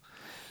 Yes.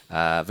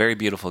 Very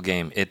beautiful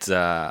game. It's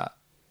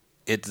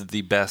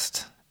the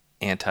best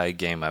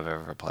anti-game I've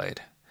ever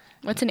played.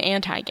 What's an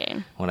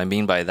anti-game? What I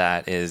mean by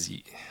that is,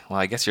 well,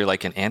 I guess you're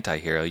like an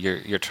anti-hero.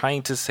 You're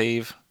trying to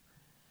save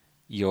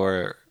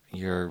your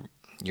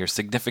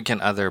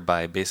significant other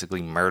by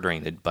basically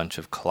murdering a bunch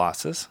of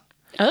Colossus.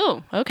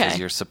 Oh, okay.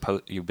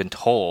 Because you've been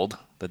told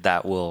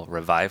that will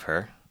revive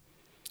her.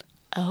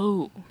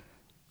 Oh.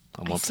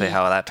 I won't say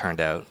how that turned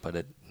out, but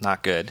it's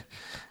not good.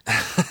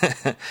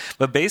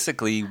 But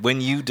basically,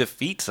 when you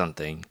defeat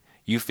something,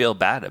 you feel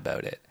bad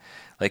about it.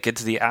 Like,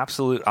 it's the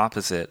absolute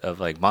opposite of,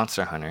 like,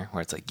 Monster Hunter,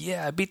 where it's like,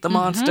 yeah, I beat the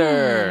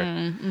monster.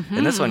 Mm-hmm.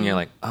 And this one, you're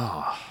like,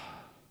 oh.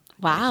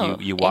 Wow.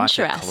 You watch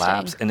it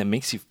collapse, and it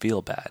makes you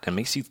feel bad. It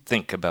makes you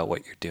think about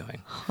what you're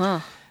doing. Huh.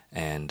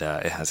 And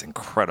it has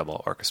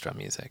incredible orchestra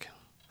music.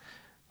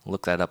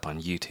 Look that up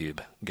on YouTube,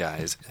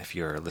 guys. If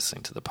you're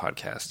listening to the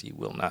podcast, you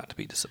will not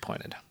be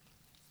disappointed.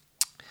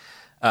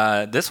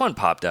 This one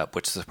popped up,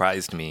 which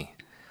surprised me.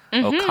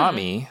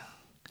 Okami.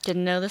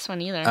 Didn't know this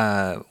one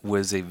either.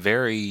 Was a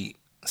very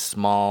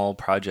small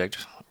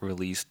project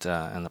released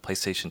in the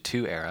PlayStation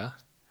 2 era.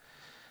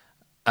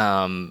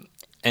 And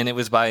it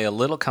was by a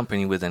little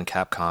company within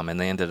Capcom, and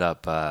they ended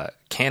up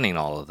canning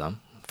all of them,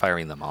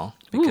 firing them all,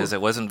 because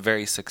it wasn't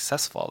very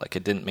successful. Like,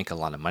 it didn't make a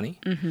lot of money.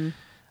 Mm-hmm.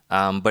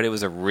 But it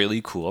was a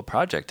really cool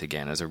project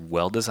again. It was a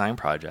well-designed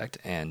project,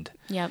 and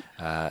Yep.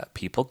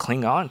 people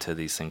cling on to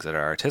these things that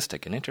are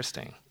artistic and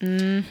interesting.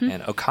 Mm-hmm.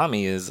 And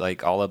Okami is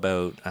like all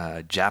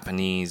about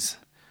Japanese,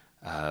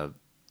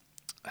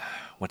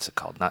 what's it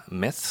called? Not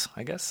myths,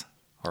 I guess?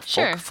 Or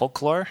Sure.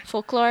 folklore?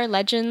 Folklore,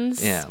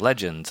 legends. Yeah,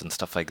 legends and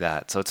stuff like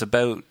that. So it's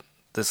about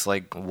this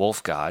like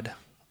wolf god,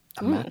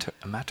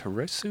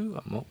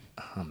 Amaterasu?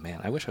 Oh man,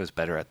 I wish I was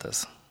better at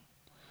this.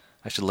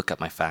 I should look up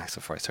my facts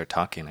before I start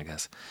talking, I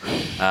guess.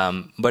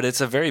 But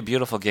it's a very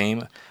beautiful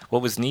game.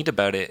 What was neat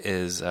about it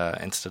is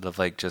instead of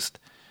like just,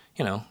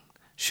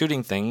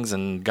 shooting things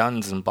and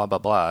guns and blah, blah,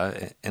 blah,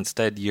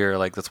 instead you're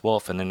like this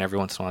wolf, and then every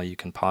once in a while you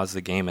can pause the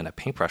game and a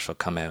paintbrush will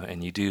come out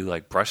and you do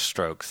like brush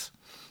strokes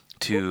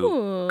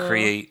to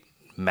create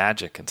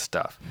magic and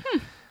stuff.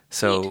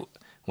 So Neat.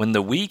 when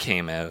the Wii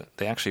came out,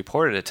 they actually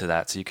ported it to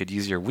that so you could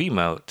use your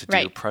Wiimote to do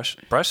Right.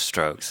 brush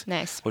strokes.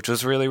 Nice. Which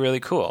was really, really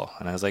cool.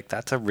 And I was like,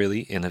 that's a really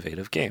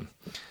innovative game.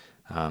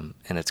 And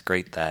it's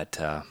great that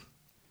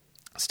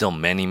still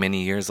many,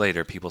 many years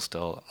later, people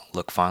still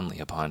look fondly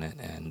upon it.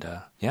 And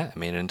it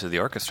made it into the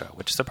orchestra,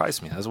 which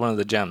surprised me. That was one of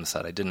the gems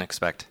that I didn't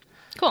expect.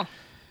 Cool.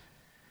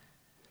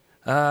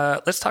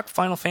 Let's talk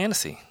Final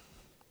Fantasy.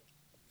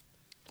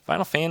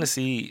 Final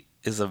Fantasy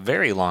is a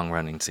very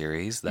long-running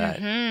series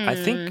that I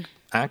think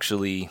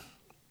actually,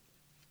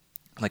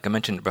 like I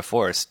mentioned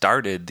before,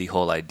 started the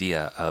whole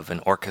idea of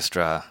an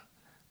orchestra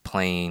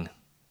playing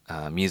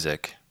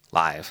music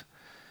live.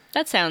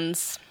 That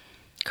sounds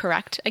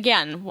correct.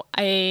 Again,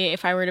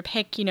 if I were to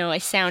pick, a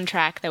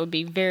soundtrack that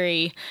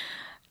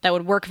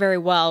would work very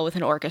well with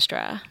an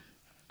orchestra,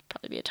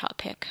 probably be a top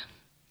pick.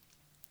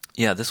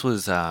 Yeah, this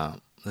was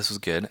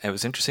good. It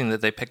was interesting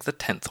that they picked the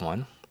 10th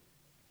one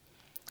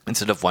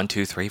instead of 1,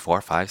 2, 3,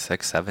 4, 5,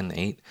 6, 7,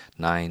 8,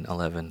 9,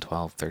 11,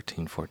 12,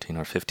 13, 14,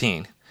 or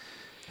 15.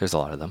 There's a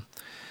lot of them.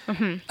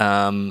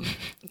 Mm-hmm.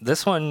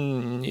 This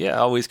one,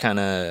 always kind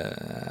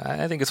of,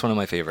 I think it's one of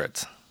my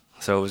favorites.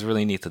 So it was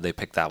really neat that they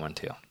picked that one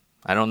too.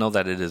 I don't know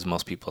that it is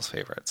most people's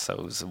favorite, so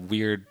it was a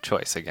weird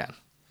choice again.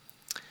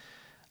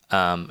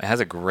 It has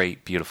a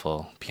great,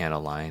 beautiful piano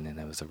line, and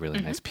it was a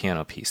really nice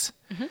piano piece.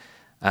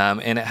 Mm-hmm.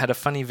 And it had a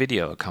funny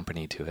video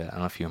accompanied to it. I don't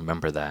know if you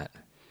remember that.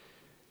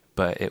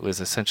 But it was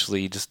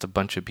essentially just a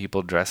bunch of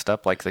people dressed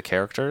up like the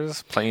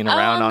characters playing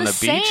around on the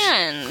beach.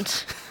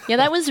 Sand. Yeah,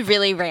 that was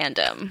really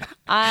random.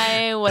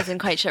 I wasn't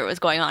quite sure what was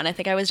going on. I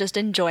think I was just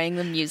enjoying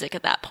the music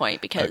at that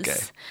point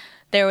because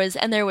there was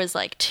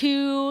like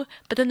two,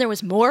 but then there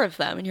was more of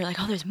them, and you're like,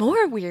 oh, there's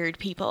more weird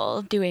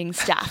people doing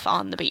stuff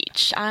on the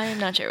beach. I'm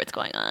not sure what's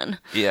going on.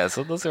 Yeah,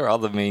 so those are all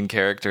the main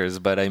characters,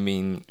 but I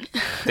mean,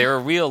 they're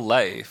real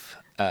life.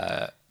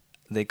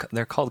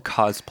 They're called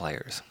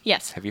cosplayers.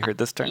 Yes. Have you heard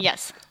this term?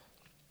 Yes.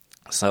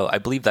 So I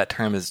believe that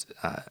term is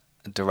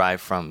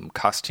derived from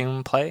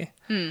costume play.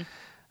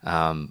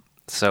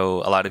 So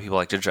a lot of people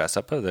like to dress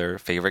up as their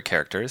favorite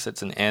characters.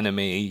 It's an anime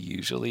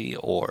usually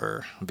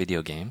or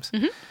video games.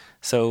 Mm-hmm.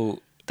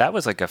 So that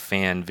was like a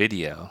fan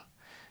video.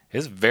 It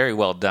was very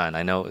well done.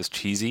 I know it was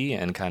cheesy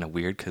and kind of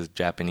weird because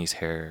Japanese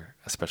hair,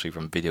 especially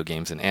from video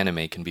games and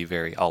anime, can be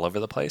very all over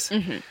the place.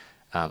 Mm-hmm.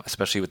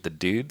 Especially with the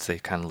dudes. They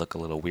kind of look a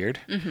little weird.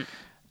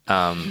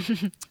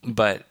 Mm-hmm.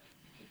 But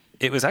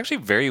it was actually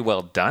very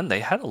well done.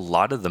 They had a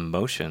lot of the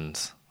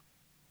motions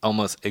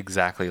almost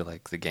exactly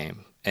like the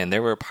game. And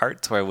there were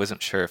parts where I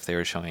wasn't sure if they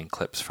were showing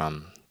clips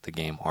from the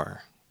game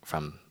or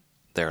from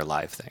their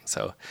live thing.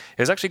 So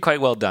it was actually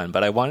quite well done.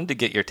 But I wanted to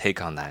get your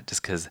take on that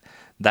just because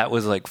that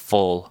was like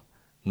full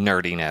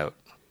nerding out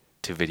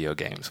to video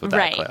games with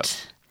that clip.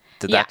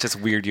 Did that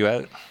just weird you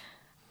out?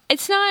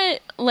 It's not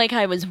like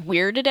I was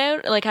weirded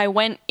out. Like, I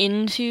went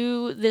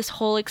into this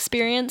whole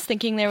experience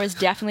thinking there was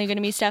definitely going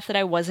to be stuff that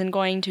I wasn't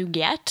going to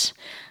get.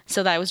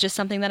 So that was just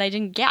something that I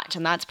didn't get.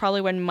 And that's probably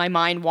when my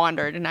mind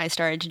wandered and I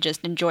started to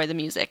just enjoy the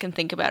music and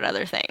think about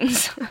other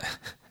things.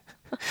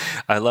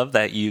 I love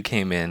that you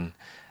came in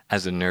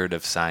as a nerd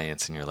of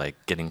science and you're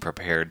like getting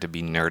prepared to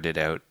be nerded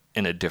out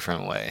in a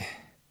different way.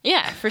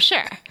 Yeah, for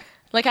sure.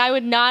 Like, I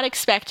would not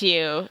expect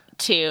you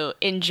to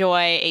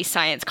enjoy a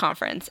science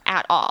conference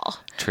at all.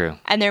 True.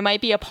 And there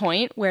might be a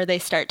point where they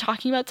start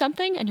talking about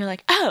something and you're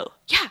like, oh,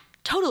 yeah,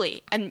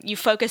 totally. And you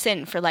focus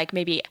in for like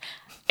maybe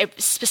a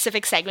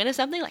specific segment of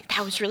something, like,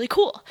 that was really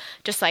cool.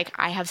 Just like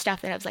I have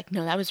stuff that I was like,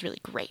 no, that was really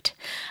great.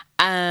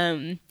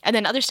 And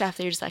then other stuff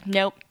that you're just like,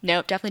 nope,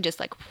 definitely just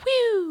like,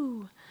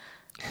 whew,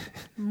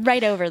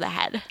 right over the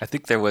head. I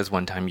think there was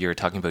one time you were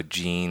talking about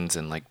genes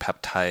and like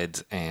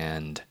peptides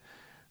and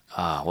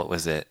what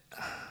was it?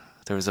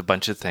 There was a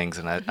bunch of things,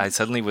 and I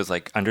suddenly was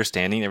like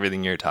understanding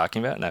everything you were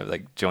talking about, and I was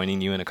like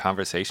joining you in a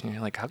conversation. And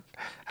you're like, how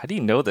do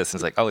you know this? And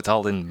it's like, oh, it's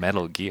all in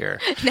Metal Gear.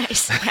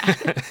 Nice. Yeah.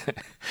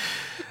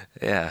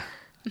 Yeah,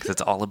 because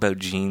it's all about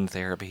gene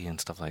therapy and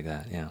stuff like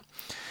that. Yeah.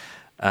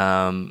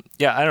 I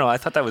don't know. I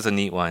thought that was a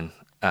neat one.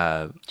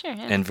 Sure,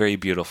 yeah. And very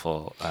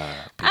beautiful. Oh,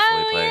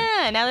 play. yeah.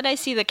 yeah, now that I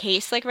see the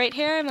case like right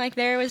here, I'm like,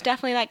 there was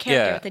definitely that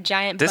character with the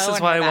giant bow. This is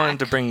on why her I wanted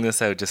to back. bring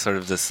this out, just sort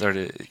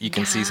of you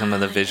can see some of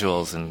the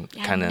visuals and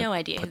Yeah, I kind have of no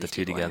idea who put the these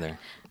two people were. together.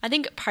 I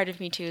think part of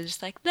me too is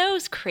just like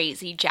those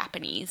crazy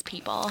Japanese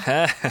people.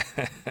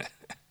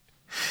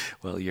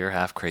 Well, you're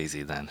half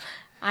crazy then.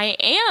 I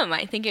am.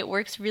 I think it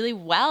works really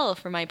well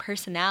for my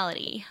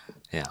personality.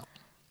 Yeah.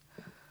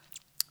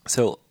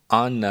 So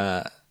on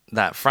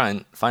that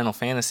front, Final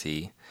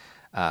Fantasy,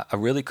 a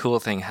really cool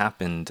thing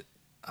happened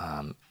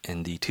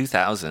in the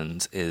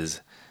 2000s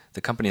is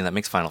the company that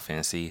makes Final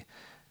Fantasy,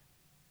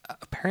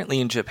 apparently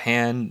in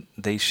Japan,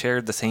 they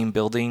shared the same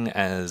building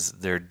as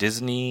their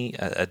Disney,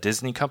 a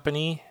Disney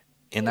company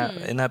in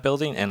that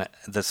building. And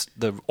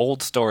the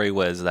old story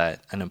was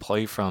that an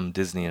employee from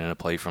Disney and an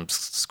employee from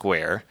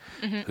Square,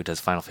 who does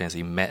Final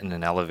Fantasy, met in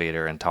an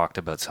elevator and talked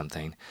about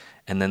something.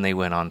 And then they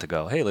went on to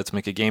go, hey, let's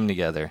make a game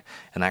together.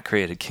 And that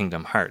created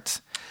Kingdom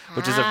Hearts,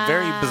 which is a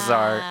very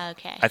bizarre...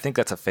 Okay. I think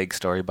that's a fake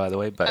story, by the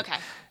way, but Okay.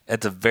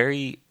 it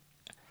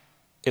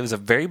was a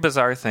very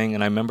bizarre thing.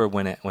 And I remember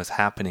when it was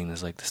happening, I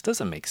was like, this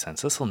doesn't make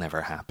sense. This will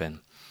never happen.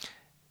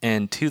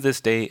 And to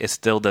this day, it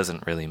still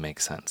doesn't really make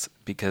sense,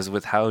 because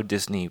with how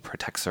Disney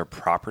protects their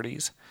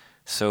properties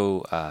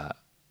so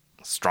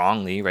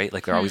strongly, right?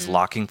 Like they're always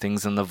locking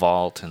things in the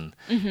vault, and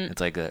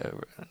it's like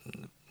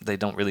they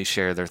don't really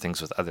share their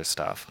things with other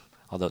stuff,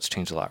 although it's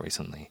changed a lot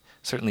recently.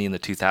 Certainly in the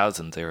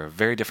 2000s, they were a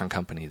very different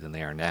company than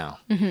they are now.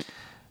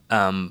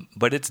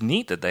 But it's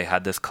neat that they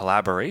had this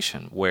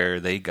collaboration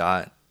where they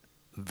got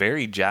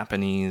very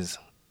Japanese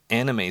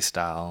anime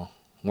style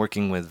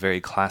working with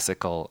very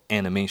classical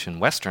animation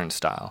Western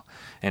style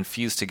and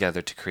fused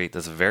together to create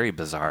this very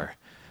bizarre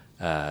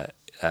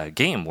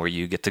game where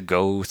you get to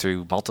go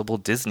through multiple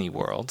Disney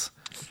worlds.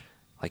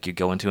 Like you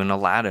go into an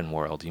Aladdin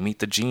world, you meet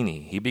the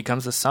genie, he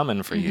becomes a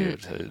summon for you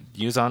to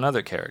use on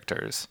other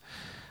characters.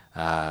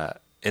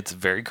 It's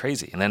very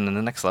crazy. And then in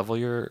the next level,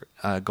 you're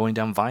going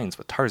down vines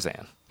with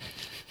Tarzan.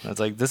 And it's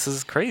like, this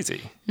is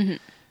crazy.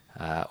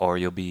 Or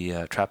you'll be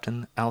trapped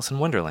in Alice in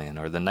Wonderland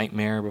or The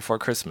Nightmare Before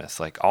Christmas.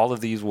 Like all of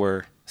these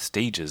were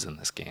stages in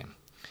this game.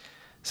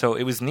 So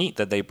it was neat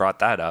that they brought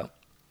that up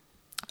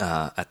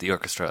at the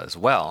orchestra as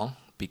well,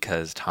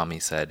 because Tommy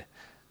said,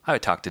 I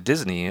would talk to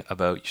Disney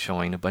about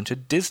showing a bunch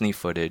of Disney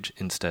footage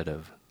instead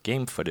of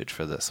game footage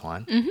for this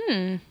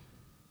one.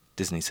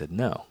 Disney said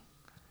no.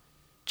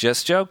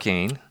 Just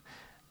joking.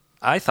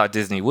 I thought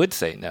Disney would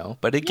say no,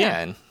 but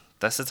again,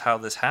 this is how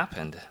this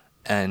happened.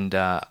 And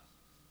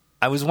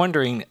I was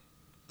wondering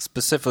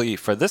specifically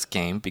for this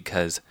game,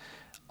 because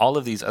all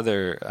of these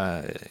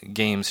other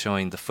games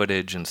showing the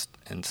footage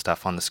and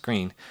stuff on the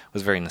screen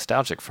was very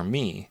nostalgic for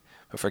me.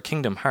 But for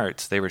Kingdom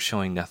Hearts, they were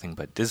showing nothing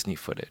but Disney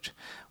footage,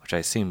 which I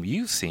assume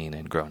you've seen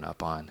and grown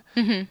up on.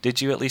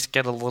 Did you at least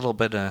get a little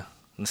bit of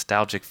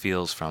nostalgic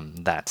feels from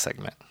that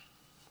segment?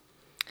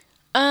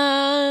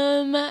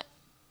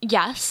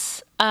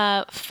 Yes.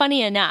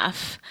 Funny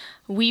enough,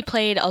 we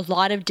played a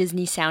lot of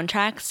Disney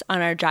soundtracks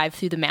on our drive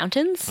through the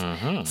mountains.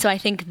 So I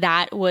think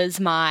that was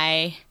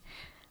my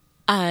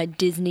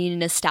Disney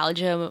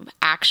nostalgia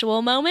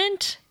actual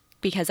moment,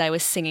 because I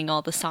was singing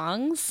all the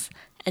songs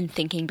and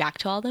thinking back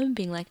to all of them,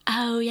 being like,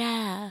 oh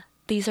yeah,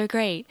 these are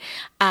great.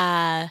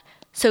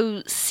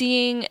 So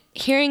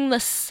hearing the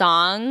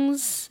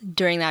songs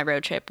during that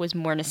road trip was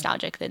more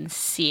nostalgic than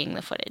seeing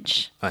the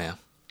footage. Oh, yeah?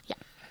 Yeah.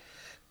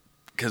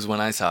 Because when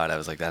I saw it, I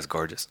was like, that's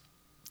gorgeous.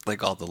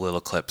 Like all the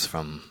little clips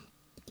from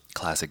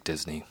classic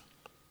Disney.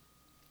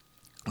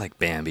 Like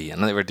Bambi.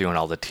 And they were doing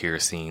all the tear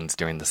scenes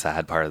during the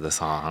sad part of the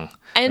song.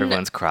 And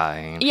everyone's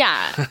crying.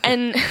 Yeah.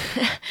 And,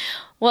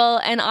 well,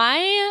 and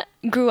I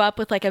grew up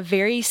with like a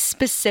very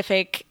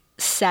specific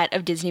set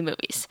of Disney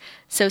movies.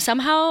 So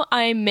somehow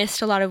I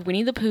missed a lot of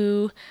Winnie the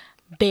Pooh,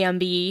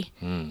 Bambi,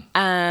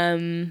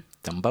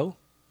 Dumbo?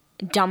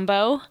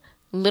 Dumbo,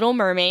 Little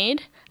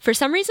Mermaid. For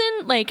some reason,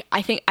 like,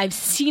 I think I've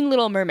seen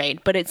Little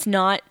Mermaid, but it's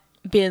not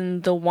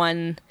been the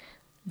one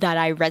that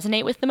I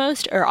resonate with the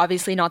most, or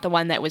obviously not the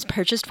one that was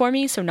purchased for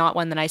me, so not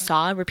one that I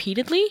saw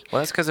repeatedly.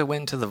 Well, that's because it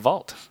went into the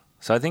vault.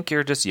 So I think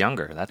you're just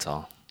younger, that's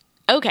all.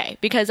 Okay,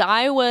 because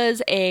I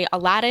was a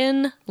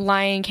Aladdin,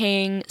 Lion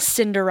King,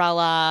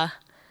 Cinderella,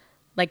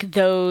 like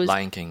those.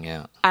 Lion King,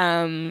 yeah.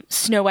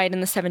 Snow White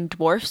and the Seven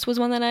Dwarfs was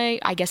one that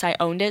I guess I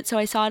owned it, so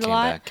I saw it a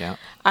lot. Came back,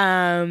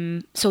 yeah.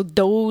 So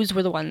those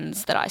were the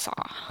ones that I saw.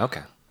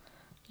 Okay.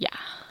 Yeah.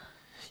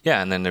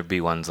 Yeah, and then there'd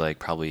be ones like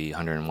probably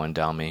 101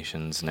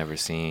 Dalmatians, never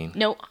seen.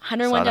 No,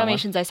 101 Saw that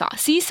Dalmatians I saw.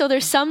 See, so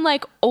there's some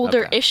like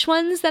older-ish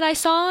ones that I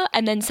saw,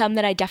 and then some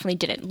that I definitely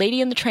didn't.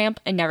 Lady and the Tramp,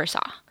 I never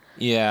saw.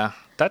 Yeah,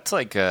 that's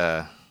like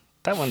that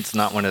one's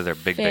not one of their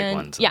big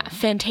ones. Yeah,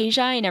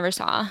 Fantasia, I never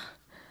saw.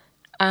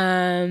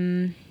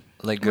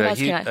 Like what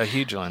else a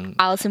huge one.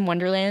 Alice in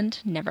Wonderland,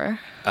 never.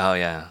 Oh,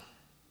 yeah.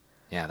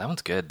 Yeah, that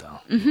one's good, though.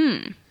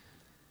 Mm-hmm.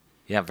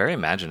 Yeah, very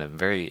imaginative,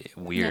 very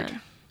weird. Yeah.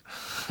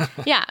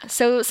 Yeah,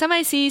 so some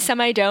I see, some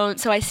I don't.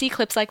 So I see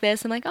clips like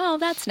this, I'm like, oh,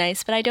 that's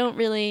nice, but I don't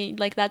really,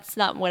 like, that's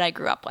not what I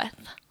grew up with.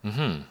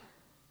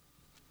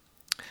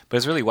 But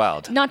it's really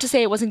wild. Not to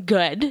say it wasn't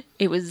good.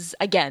 It was,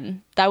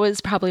 again, that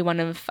was probably one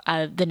of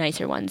the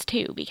nicer ones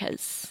too,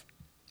 because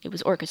it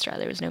was orchestra.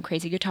 There was no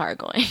crazy guitar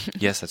going.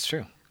 Yes, that's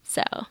true.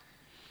 So,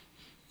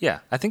 Yeah,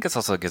 I think it's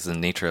also because the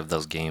nature of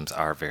those games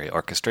are very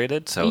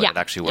orchestrated, so Yeah, it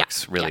actually yeah,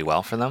 works really yeah.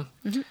 well for them.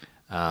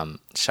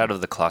 Shadow of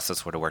the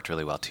Colossus would have worked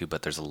really well too,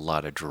 but there's a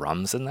lot of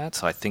drums in that,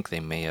 so I think they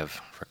may have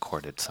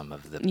recorded some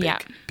of the big, Yeah.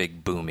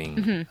 big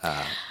booming.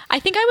 I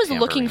think I was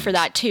looking for Tambourines.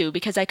 that too,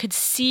 because I could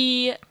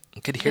see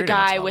You could hear the it in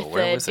guy trouble. with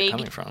Where the was it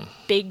coming from?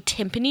 big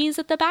timpanis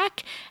at the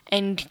back,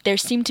 and there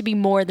seemed to be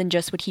more than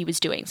just what he was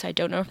doing. So I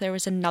don't know if there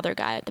was another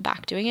guy at the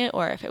back doing it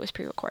or if it was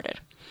pre-recorded.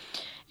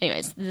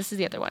 Anyways, this is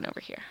the other one over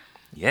here.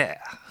 Yeah.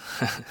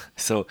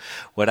 So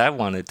what I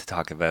wanted to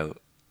talk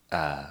about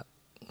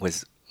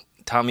was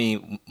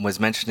Tommy was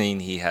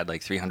mentioning he had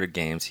like 300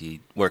 games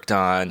he worked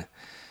on,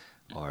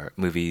 or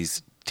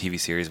movies, TV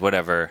series,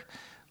 whatever,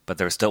 but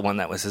there was still one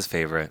that was his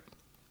favorite.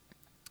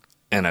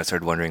 And I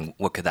started wondering,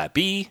 what could that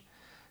be?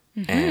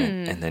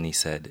 And then he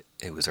said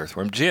it was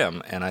Earthworm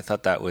Jim. And I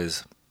thought that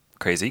was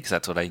crazy because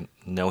that's what I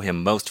know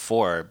him most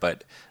for.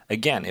 But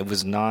again, it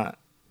was not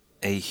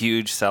a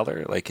huge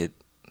seller.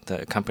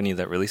 The company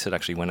that released it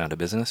actually went out of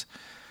business.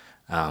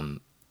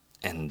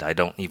 And I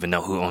don't even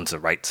know who owns the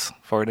rights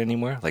for it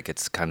anymore. Like,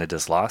 it's kind of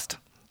just lost.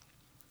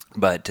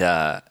 But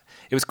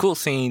it was cool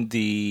seeing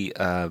the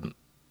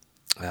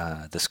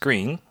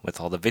screen with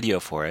all the video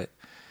for it,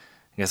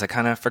 because I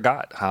kind of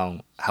forgot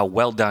how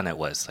well done it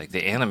was. Like,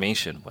 the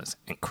animation was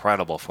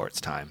incredible for its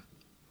time.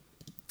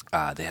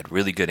 They had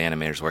really good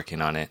animators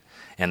working on it,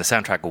 and the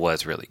soundtrack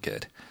was really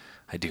good.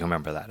 I do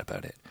remember that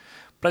about it.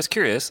 But I was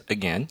curious,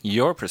 again,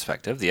 your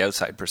perspective, the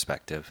outside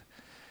perspective.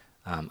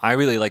 I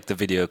really liked the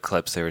video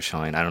clips they were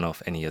showing. I don't know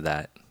if any of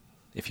that,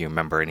 if you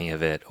remember any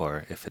of it,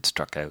 or if it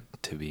struck out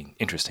to be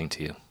interesting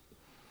to you.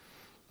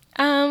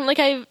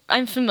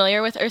 I'm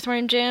familiar with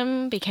Earthworm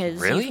Jim because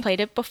Really? you've played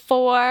it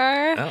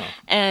before. Oh.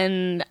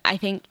 And I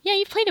think, yeah,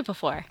 you've played it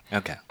before.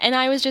 Okay. And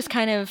I was just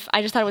I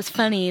just thought it was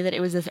funny that it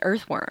was this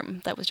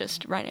earthworm that was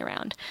just running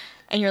around.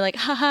 And you're like,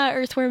 haha,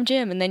 Earthworm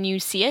Jim. And then you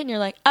see it and you're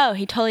like, oh,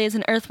 he totally is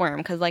an earthworm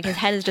because like his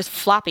head is just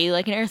floppy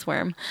like an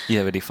earthworm.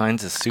 Yeah, but he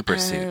finds a super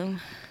suit.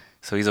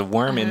 So he's a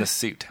worm in a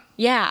suit.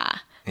 Yeah.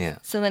 Yeah.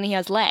 So then he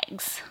has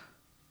legs.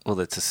 Well,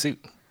 it's a suit.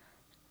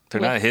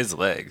 They're With- not his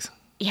legs.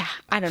 Yeah,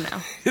 I don't know.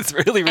 It's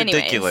really Anyways,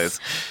 ridiculous.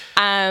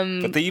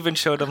 But they even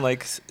showed him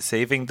like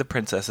saving the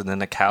princess, and then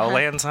a cow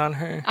lands on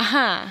her.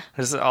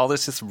 There's all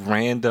this just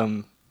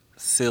random,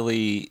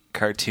 silly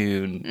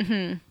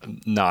cartoon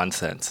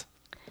nonsense.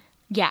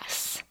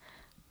 Yes.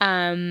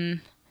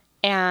 And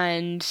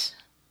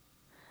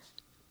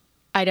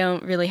I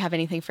don't really have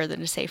anything further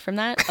to say from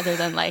that other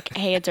than like,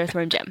 hey, it's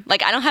Earthworm Jim.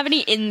 Like, I don't have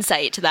any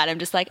insight to that. I'm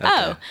just like,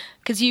 oh,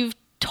 because you've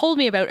told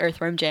me about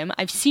Earthworm Jim.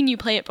 I've seen you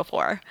play it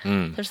before. So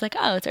I'm just like,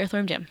 oh, it's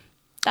Earthworm Jim.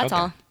 That's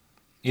Okay. all.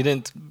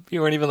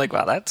 You weren't even like,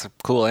 wow, that's a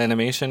cool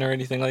animation or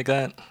anything like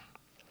that?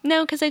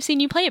 No, because I've seen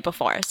you play it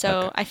before.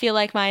 So I feel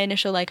like my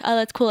initial like, oh,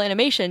 that's cool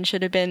animation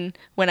should have been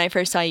when I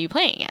first saw you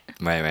playing it.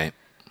 Right.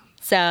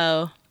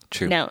 So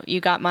True. no,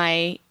 you got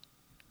my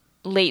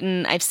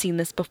latent, I've seen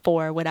this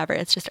before, whatever.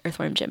 It's just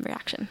Earthworm Jim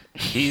reaction.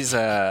 He's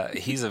a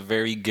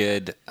very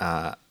good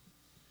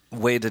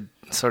way to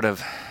sort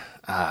of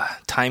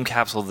time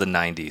capsule the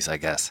 90s, I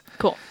guess.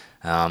 Cool.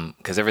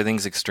 Because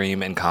everything's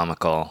extreme and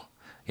comical.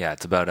 Yeah,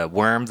 it's about a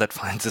worm that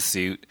finds a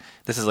suit.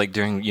 This is like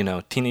during,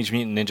 Teenage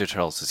Mutant Ninja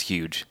Turtles is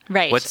huge.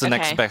 Right, What's the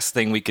next okay. best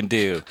thing we can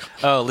do?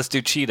 Oh, let's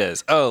do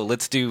cheetahs. Oh,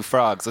 let's do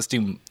frogs. Let's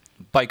do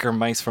biker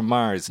mice from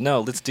Mars. No,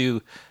 let's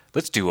do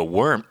a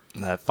worm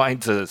that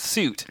finds a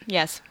suit.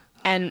 Yes.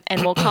 And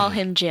we'll call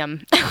him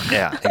Jim.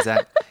 Yeah,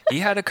 exactly. He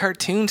had a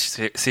cartoon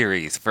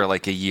series for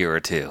like a year or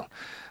two.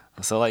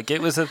 So like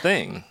it was a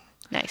thing.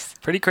 Nice.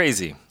 Pretty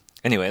crazy.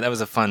 Anyway, that was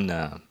a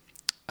fun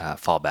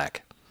fallback.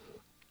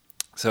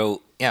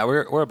 So yeah,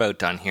 we're about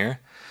done here.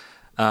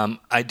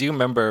 I do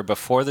remember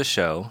before the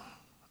show,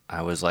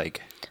 I was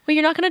like, Well,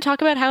 you're not going to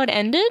talk about how it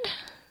ended?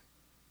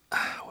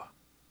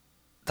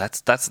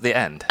 "That's the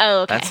end."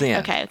 Oh, okay. That's the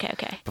end.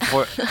 Okay.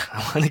 Before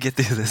I want to get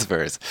through this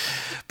verse.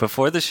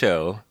 Before the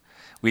show,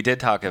 we did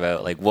talk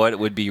about like what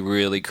would be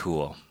really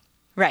cool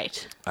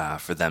Right.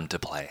 for them to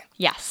play.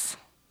 Yes.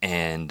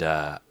 And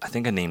I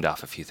think I named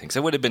off a few things.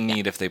 It would have been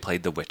neat if they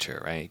played The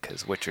Witcher, right?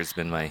 Because Witcher's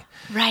been my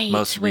Right.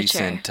 most Witcher.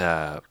 recent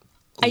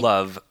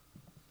love.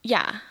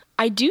 Yeah.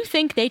 I do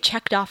think they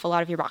checked off a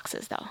lot of your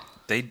boxes, though.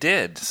 They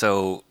did.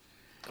 So,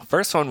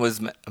 first one was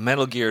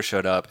Metal Gear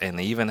showed up, and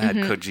they even had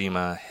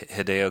Hideo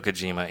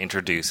Kojima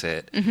introduce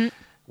it,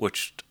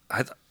 which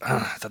I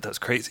thought that was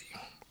crazy.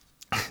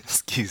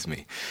 Excuse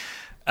me.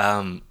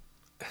 What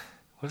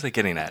was I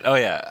getting at? Oh,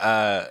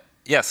 yeah.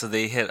 Yeah, so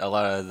they hit a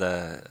lot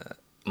of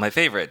my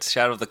favorites,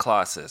 Shadow of the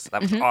Colossus.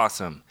 That was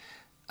awesome.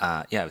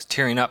 Yeah, I was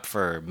tearing up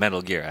for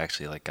Metal Gear. I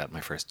actually got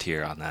my first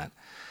tear on that.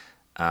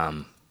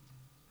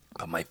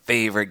 But my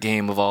favorite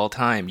game of all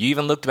time. You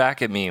even looked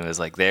back at me and was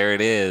like, there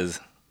it is.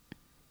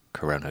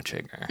 Chrono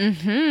Trigger.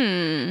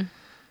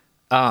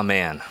 Oh,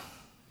 man.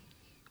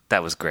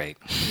 That was great.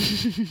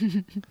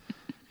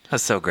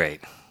 That's so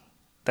great.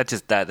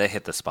 that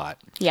hit the spot.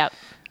 Yep.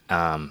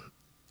 And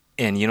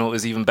you know what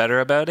was even better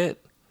about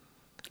it?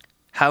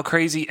 How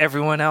crazy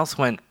everyone else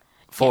went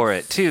for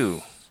it,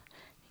 too.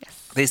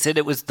 Yes. They said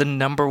it was the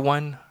number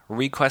one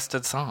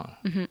requested song.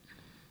 Mm-hmm.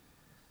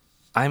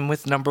 I'm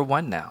with number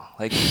one now.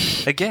 Like,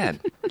 again.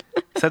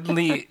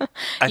 Suddenly,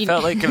 I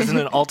felt like it was in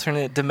an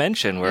alternate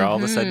dimension where all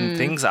of a sudden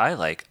things I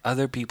like,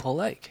 other people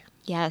like.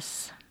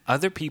 Yes.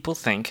 Other people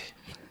think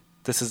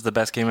this is the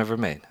best game ever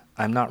made.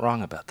 I'm not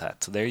wrong about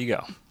that. So there you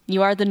go.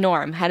 You are the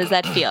norm. How does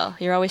that feel?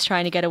 You're always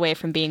trying to get away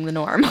from being the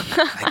norm.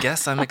 I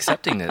guess I'm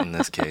accepting it in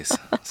this case.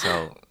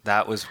 So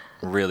that was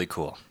really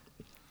cool.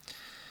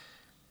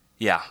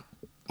 Yeah.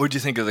 What'd you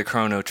think of the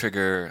Chrono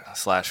Trigger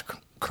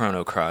 /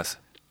 Chrono Cross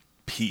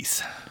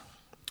piece?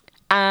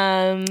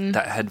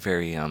 That had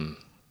very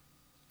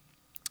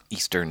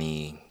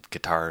Eastern-y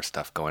guitar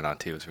stuff going on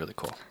too. It was really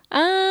cool.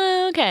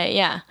 Okay,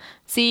 yeah.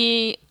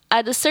 See,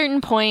 at a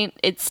certain point,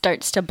 it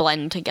starts to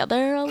blend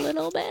together a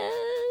little bit.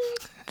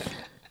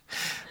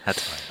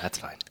 That's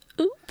fine.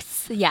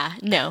 Oops. Yeah,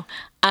 no.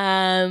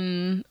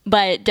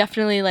 But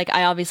definitely, like,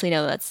 I obviously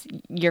know that's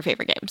your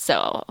favorite game,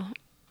 so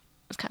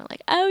it's kind of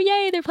like, oh,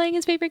 yay, they're playing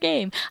his favorite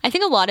game. I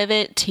think a lot of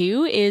it,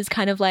 too, is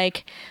kind of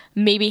like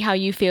maybe how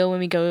you feel when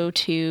we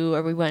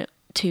went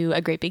to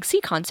a Great Big Sea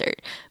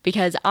concert,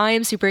 because I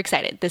am super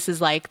excited. This is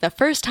like the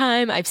first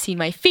time I've seen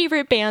my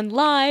favorite band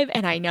live,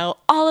 and I know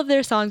all of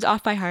their songs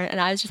off by heart,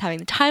 and I was just having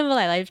the time of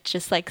my life,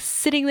 just like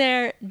sitting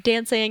there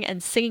dancing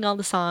and singing all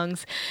the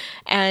songs.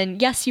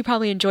 And yes, you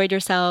probably enjoyed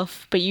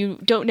yourself, but you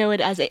don't know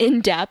it as in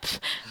depth,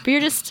 but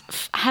you're just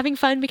having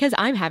fun because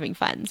I'm having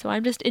fun. So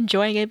I'm just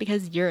enjoying it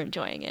because you're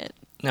enjoying it.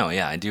 No,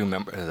 yeah, I do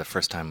remember the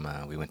first time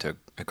we went to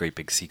a Great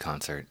Big Sea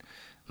concert.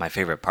 My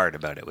favorite part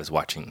about it was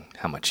watching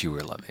how much you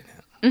were loving it.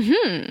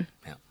 Mm-hmm.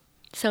 Yeah.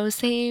 So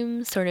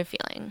same sort of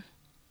feeling.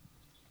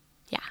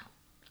 Yeah.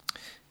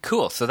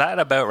 Cool. So that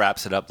about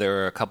wraps it up. There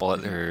were a couple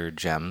other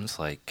gems,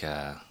 like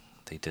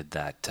they did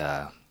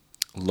that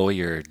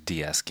lawyer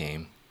DS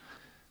game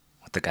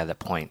with the guy that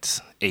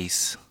points.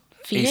 Ace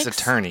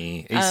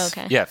Attorney.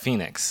 Okay. Yeah,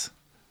 Phoenix.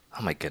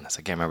 Oh my goodness,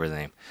 I can't remember the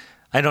name.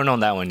 I don't know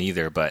that one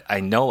either, but I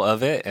know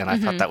of it, and I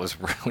thought that was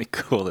really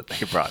cool that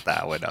they brought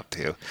that one up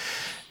too.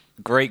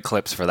 Great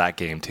clips for that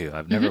game too.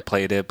 I've never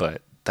played it,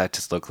 but that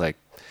just looked like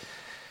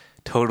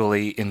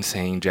totally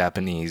insane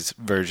Japanese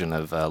version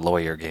of a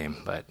lawyer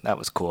game, but that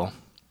was cool.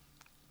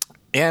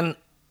 And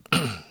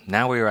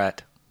now we're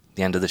at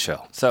the end of the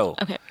show. So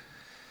Okay.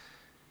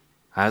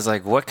 I was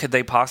like, what could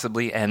they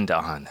possibly end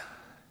on?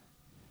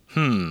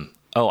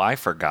 Oh, I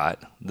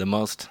forgot. The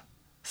most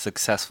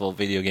successful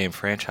video game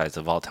franchise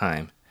of all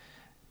time.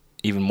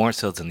 Even more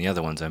so than the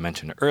other ones I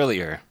mentioned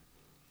earlier.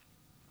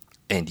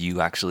 And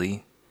you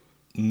actually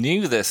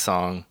knew this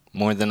song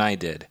more than I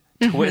did.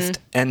 Twist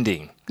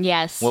Ending.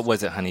 Yes. What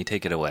was it, honey?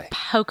 Take it away.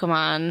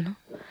 Pokemon.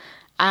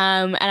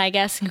 And I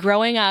guess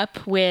growing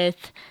up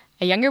with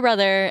a younger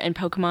brother and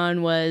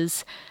Pokemon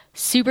was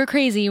super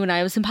crazy when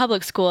I was in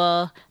public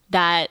school,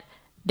 that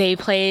they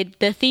played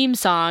the theme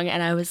song,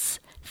 and I was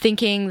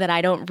thinking that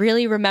I don't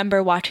really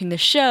remember watching the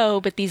show,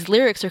 but these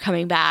lyrics are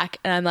coming back,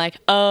 and I'm like,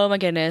 oh my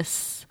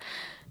goodness,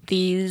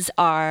 these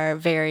are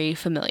very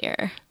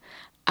familiar.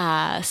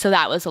 So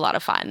that was a lot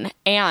of fun.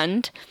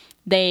 And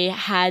they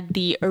had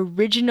the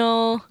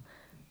original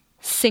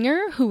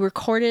singer who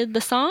recorded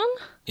the song.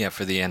 Yeah,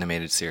 for the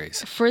animated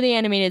series. For the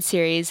animated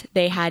series,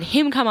 they had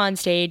him come on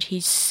stage.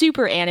 He's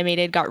super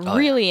animated, got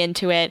really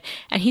into it,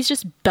 and he's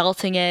just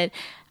belting it.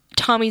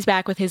 Tommy's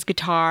back with his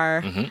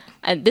guitar.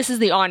 And this is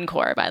the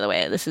encore, by the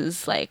way. This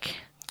is like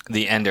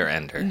the Ender.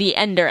 The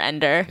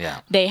Ender.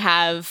 Yeah. They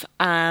have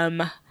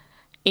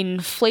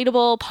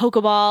inflatable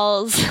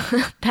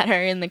Pokeballs that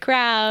are in the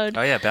crowd.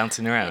 Oh, yeah,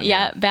 bouncing around.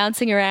 Yeah,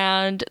 bouncing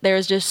around. There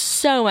was just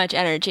so much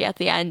energy at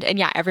the end. And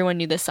yeah, everyone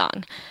knew this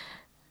song.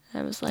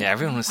 I was like, yeah,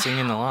 everyone was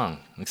singing along,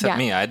 except Yeah.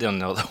 me. I didn't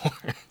know the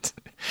words.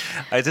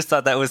 I just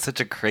thought that was such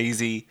a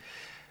crazy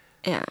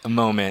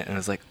moment. And I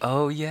was like,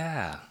 oh,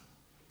 yeah,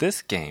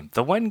 this game.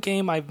 The one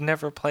game I've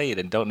never played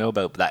and don't know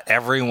about, but that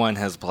everyone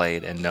has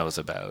played and knows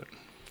about.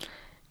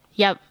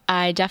 Yep,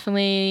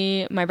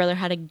 my brother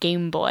had a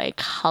Game Boy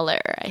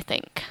Color, I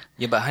think.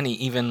 Yeah, but honey,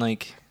 even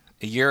like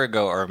a year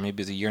ago, or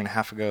maybe it was a year and a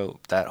half ago,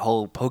 that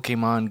whole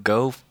Pokemon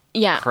Go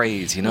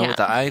craze, with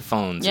the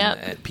iPhones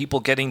and people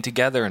getting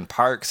together in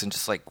parks and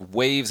just like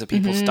waves of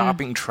people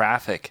stopping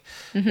traffic.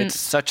 It's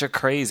such a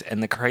craze,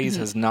 and the craze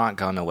has not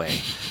gone away.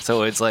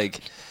 So it's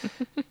like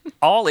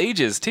all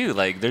ages too.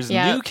 Like there's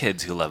new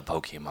kids who love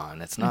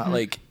Pokemon. It's not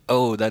like,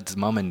 oh, that's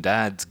mom and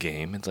dad's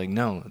game. It's like,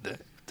 no,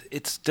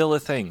 it's still a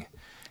thing.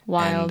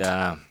 Wild.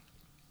 And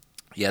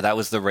yeah, that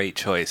was the right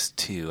choice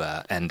to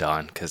end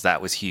on, because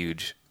that was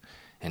huge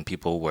and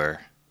people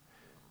were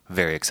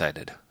very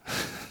excited.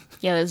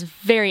 Yeah, it was a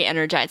very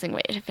energizing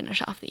way to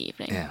finish off the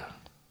evening. Yeah.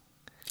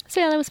 So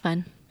yeah, that was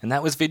fun. And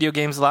that was Video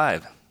Games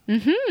Live.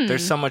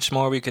 There's so much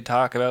more we could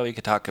talk about. We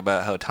could talk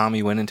about how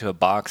Tommy went into a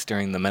box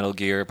during the Metal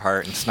Gear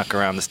part and snuck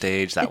around the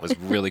stage. That was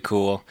really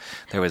cool.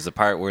 There was the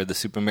part where the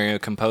Super Mario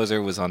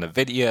composer was on a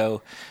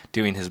video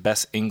doing his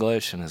best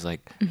English and is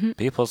like,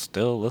 people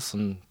still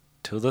listen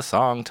to the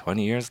song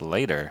 20 years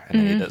later.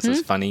 And then he does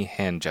this funny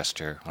hand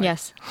gesture. Like,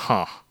 Yes.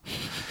 Huh.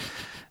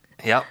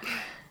 Yep.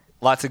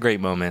 Lots of great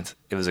moments.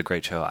 It was a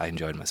great show. I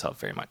enjoyed myself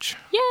very much.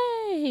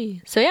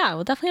 Yay! So yeah,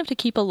 we'll definitely have to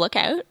keep a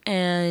lookout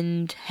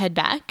and head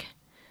back.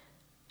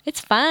 It's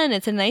fun.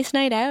 It's a nice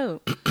night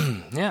out.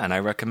 Yeah, and I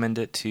recommend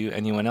it to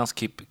anyone else.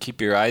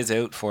 Keep your eyes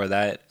out for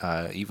that.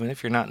 Even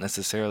if you're not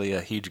necessarily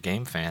a huge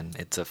game fan,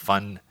 it's a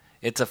fun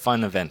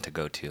event to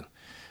go to.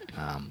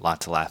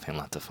 Lots of laughing,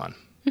 lots of fun.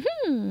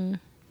 Mm-hmm.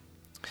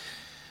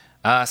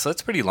 So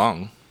that's pretty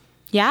long.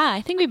 Yeah,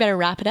 I think we better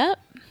wrap it up.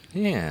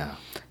 Yeah.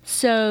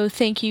 So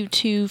thank you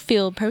to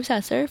Field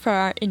Processor for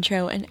our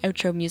intro and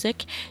outro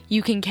music.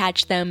 You can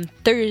catch them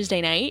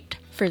Thursday night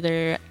for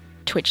their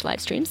Twitch live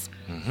streams.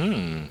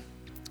 Mm-hmm.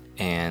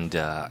 And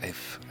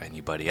if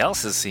anybody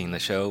else has seen the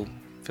show,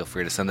 feel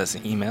free to send us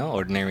an email,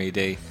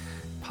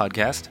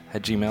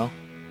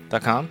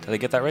 ordinarydaypodcast@gmail.com. Did I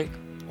get that right?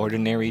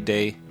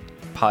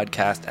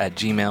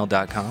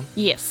 ordinarydaypodcast@gmail.com.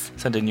 Yes.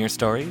 Send in your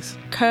stories.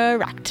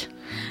 Correct.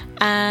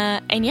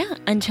 And yeah,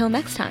 until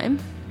next time.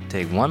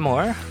 Take one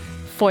more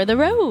For the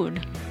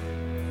road.